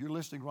Jesus, if you're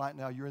listening right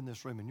now, you're in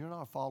this room and you're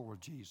not a follower of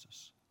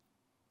Jesus.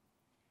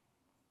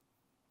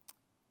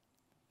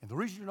 And the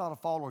reason you're not a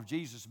follower of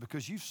Jesus is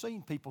because you've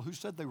seen people who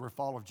said they were a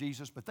follower of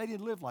Jesus, but they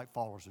didn't live like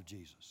followers of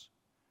Jesus.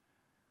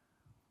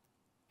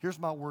 Here's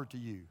my word to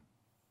you.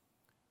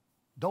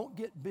 Don't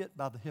get bit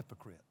by the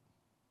hypocrite.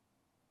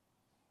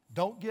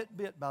 Don't get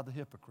bit by the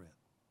hypocrite.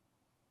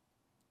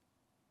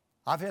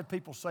 I've had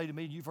people say to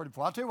me, and you've heard it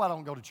before, I'll tell you why I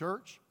don't go to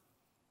church.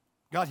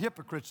 Got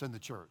hypocrites in the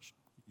church.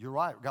 You're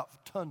right, we've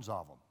got tons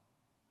of them.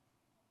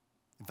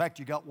 In fact,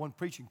 you got one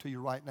preaching to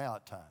you right now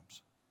at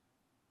times.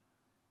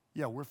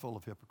 Yeah, we're full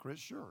of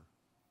hypocrites, sure.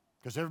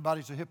 Because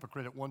everybody's a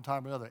hypocrite at one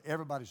time or another.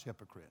 Everybody's a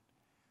hypocrite.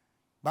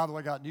 By the way,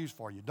 I got news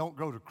for you. Don't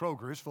go to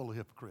Kroger, it's full of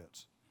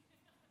hypocrites.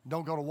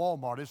 Don't go to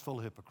Walmart, it's full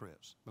of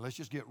hypocrites. But let's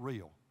just get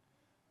real.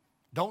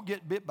 Don't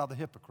get bit by the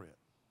hypocrite.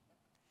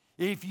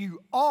 If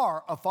you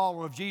are a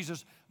follower of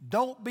Jesus,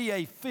 don't be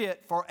a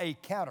fit for a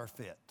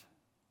counterfeit.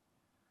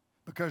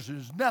 Because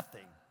there's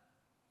nothing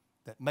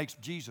that makes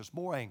Jesus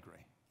more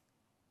angry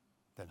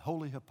than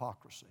holy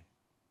hypocrisy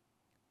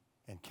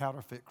and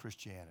counterfeit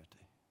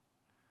Christianity.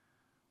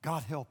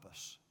 God help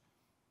us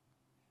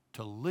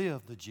to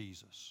live the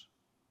Jesus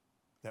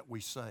that we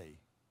say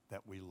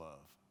that we love.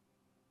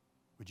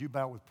 Would you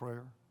bow with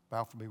prayer?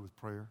 Bow for me with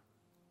prayer.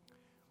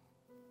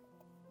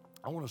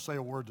 I want to say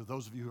a word to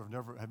those of you who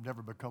have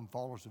never become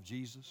followers of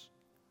Jesus.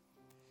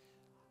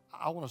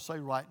 I want to say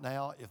right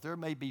now, if there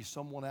may be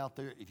someone out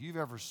there, if you've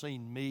ever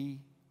seen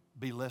me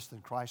be less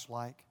than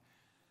Christ-like,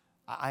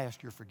 I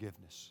ask your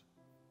forgiveness.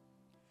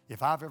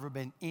 If I've ever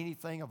been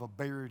anything of a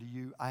barrier to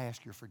you, I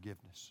ask your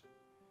forgiveness.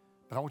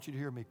 But I want you to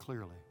hear me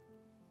clearly.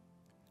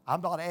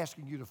 I'm not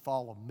asking you to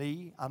follow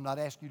me. I'm not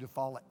asking you to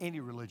follow any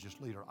religious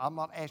leader. I'm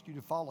not asking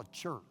you to follow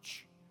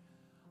church.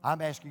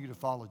 I'm asking you to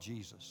follow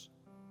Jesus.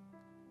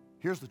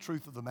 Here's the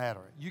truth of the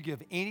matter. You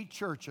give any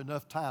church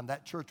enough time,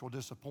 that church will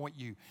disappoint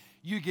you.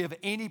 You give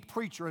any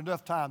preacher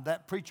enough time,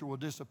 that preacher will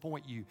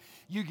disappoint you.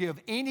 You give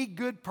any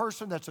good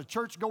person that's a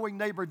church-going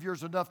neighbor of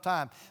yours enough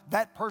time,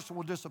 that person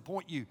will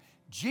disappoint you.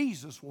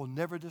 Jesus will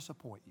never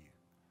disappoint you.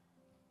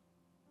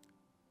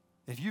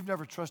 If you've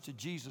never trusted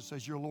Jesus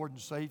as your Lord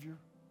and Savior,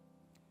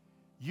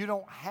 you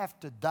don't have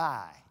to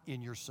die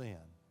in your sin.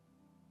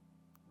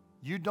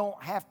 You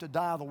don't have to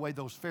die the way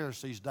those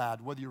Pharisees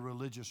died, whether you're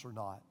religious or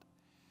not.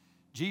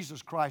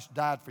 Jesus Christ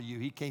died for you.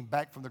 He came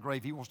back from the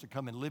grave. He wants to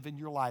come and live in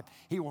your life.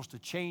 He wants to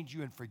change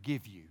you and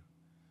forgive you.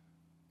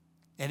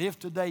 And if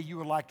today you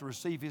would like to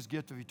receive His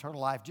gift of eternal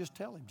life, just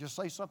tell Him. Just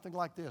say something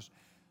like this: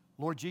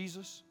 Lord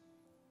Jesus,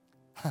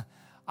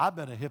 I've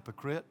been a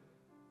hypocrite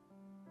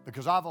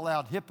because I've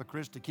allowed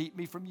hypocrites to keep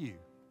me from you.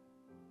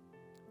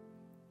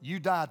 You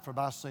died for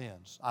my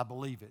sins. I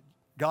believe it.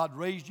 God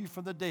raised you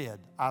from the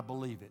dead. I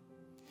believe it.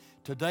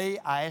 Today,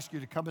 I ask you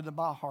to come into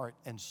my heart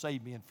and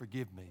save me and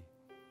forgive me.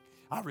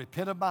 I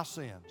repent of my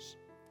sins,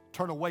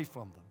 turn away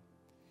from them.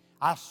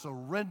 I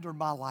surrender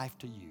my life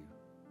to you.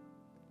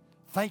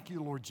 Thank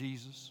you, Lord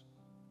Jesus,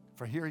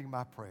 for hearing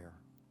my prayer.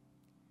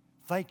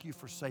 Thank you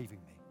for saving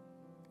me.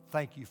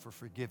 Thank you for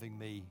forgiving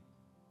me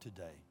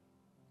today.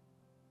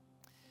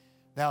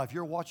 Now, if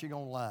you're watching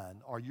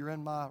online or you're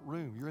in my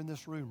room, you're in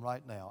this room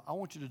right now, I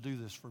want you to do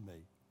this for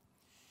me.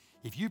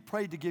 If you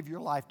prayed to give your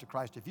life to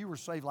Christ, if you were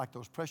saved like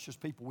those precious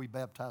people we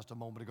baptized a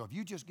moment ago, if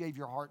you just gave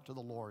your heart to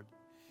the Lord,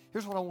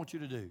 here's what I want you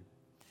to do.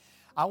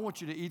 I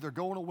want you to either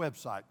go on a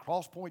website,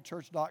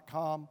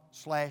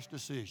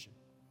 crosspointchurch.com/decision,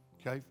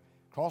 okay?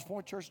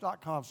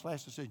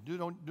 crosspointchurch.com/decision.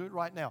 Do it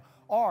right now.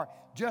 Or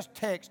just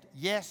text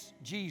Yes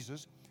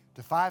Jesus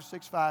to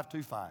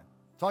 56525.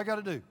 That's all you got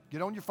to do.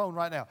 Get on your phone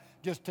right now.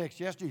 Just text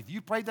Yes Jesus. If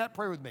you prayed that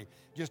prayer with me,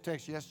 just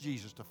text Yes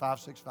Jesus to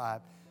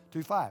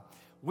 56525.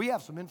 We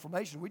have some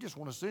information we just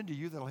want to send to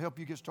you that'll help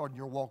you get started in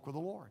your walk with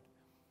the Lord.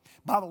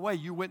 By the way,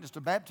 you witnessed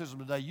a baptism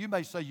today. You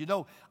may say,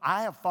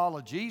 I have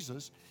followed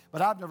Jesus,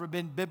 but I've never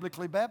been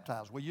biblically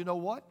baptized. Well, you know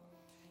what?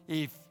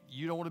 If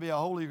you don't want to be a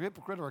holy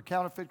hypocrite or a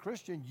counterfeit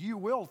Christian, you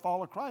will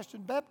follow Christ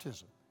in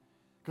baptism.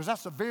 Because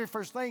that's the very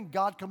first thing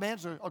God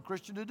commands a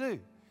Christian to do.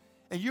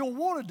 And you'll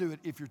want to do it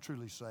if you're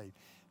truly saved.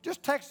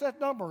 Just text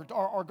that number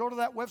or go to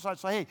that website and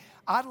say, hey,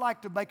 I'd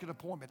like to make an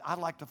appointment. I'd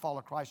like to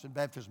follow Christ in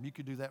baptism. You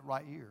can do that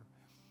right here.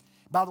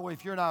 By the way,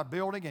 if you're in our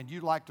building and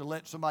you'd like to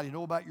let somebody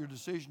know about your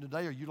decision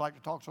today, or you'd like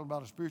to talk to someone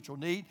about a spiritual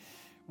need,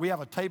 we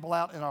have a table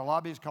out in our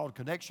lobby. It's called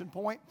Connection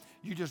Point.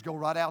 You just go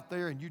right out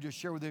there and you just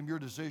share with them your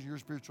decision, your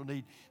spiritual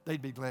need.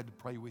 They'd be glad to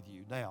pray with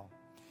you. Now,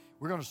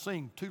 we're going to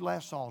sing 2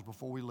 last songs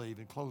before we leave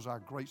and close our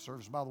great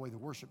service. By the way, the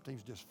worship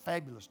team's just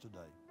fabulous today.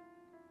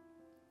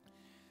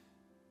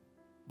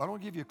 But I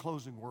want to give you a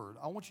closing word.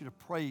 I want you to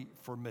pray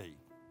for me.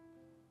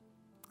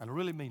 And I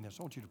really mean this.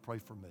 I want you to pray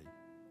for me.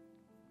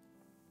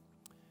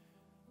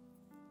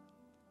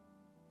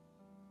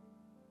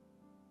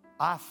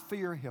 I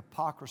fear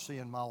hypocrisy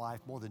in my life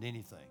more than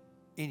anything.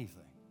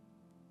 Anything.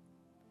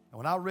 And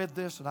when I read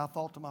this and I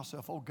thought to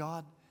myself, oh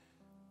God,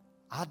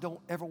 I don't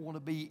ever want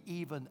to be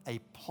even a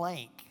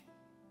plank,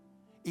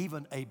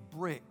 even a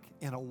brick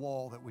in a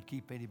wall that would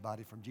keep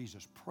anybody from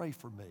Jesus. Pray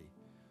for me.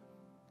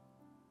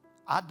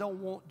 I don't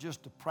want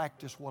just to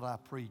practice what I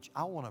preach.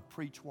 I want to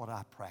preach what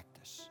I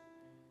practice.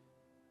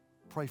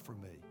 Pray for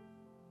me.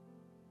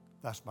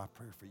 That's my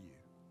prayer for you.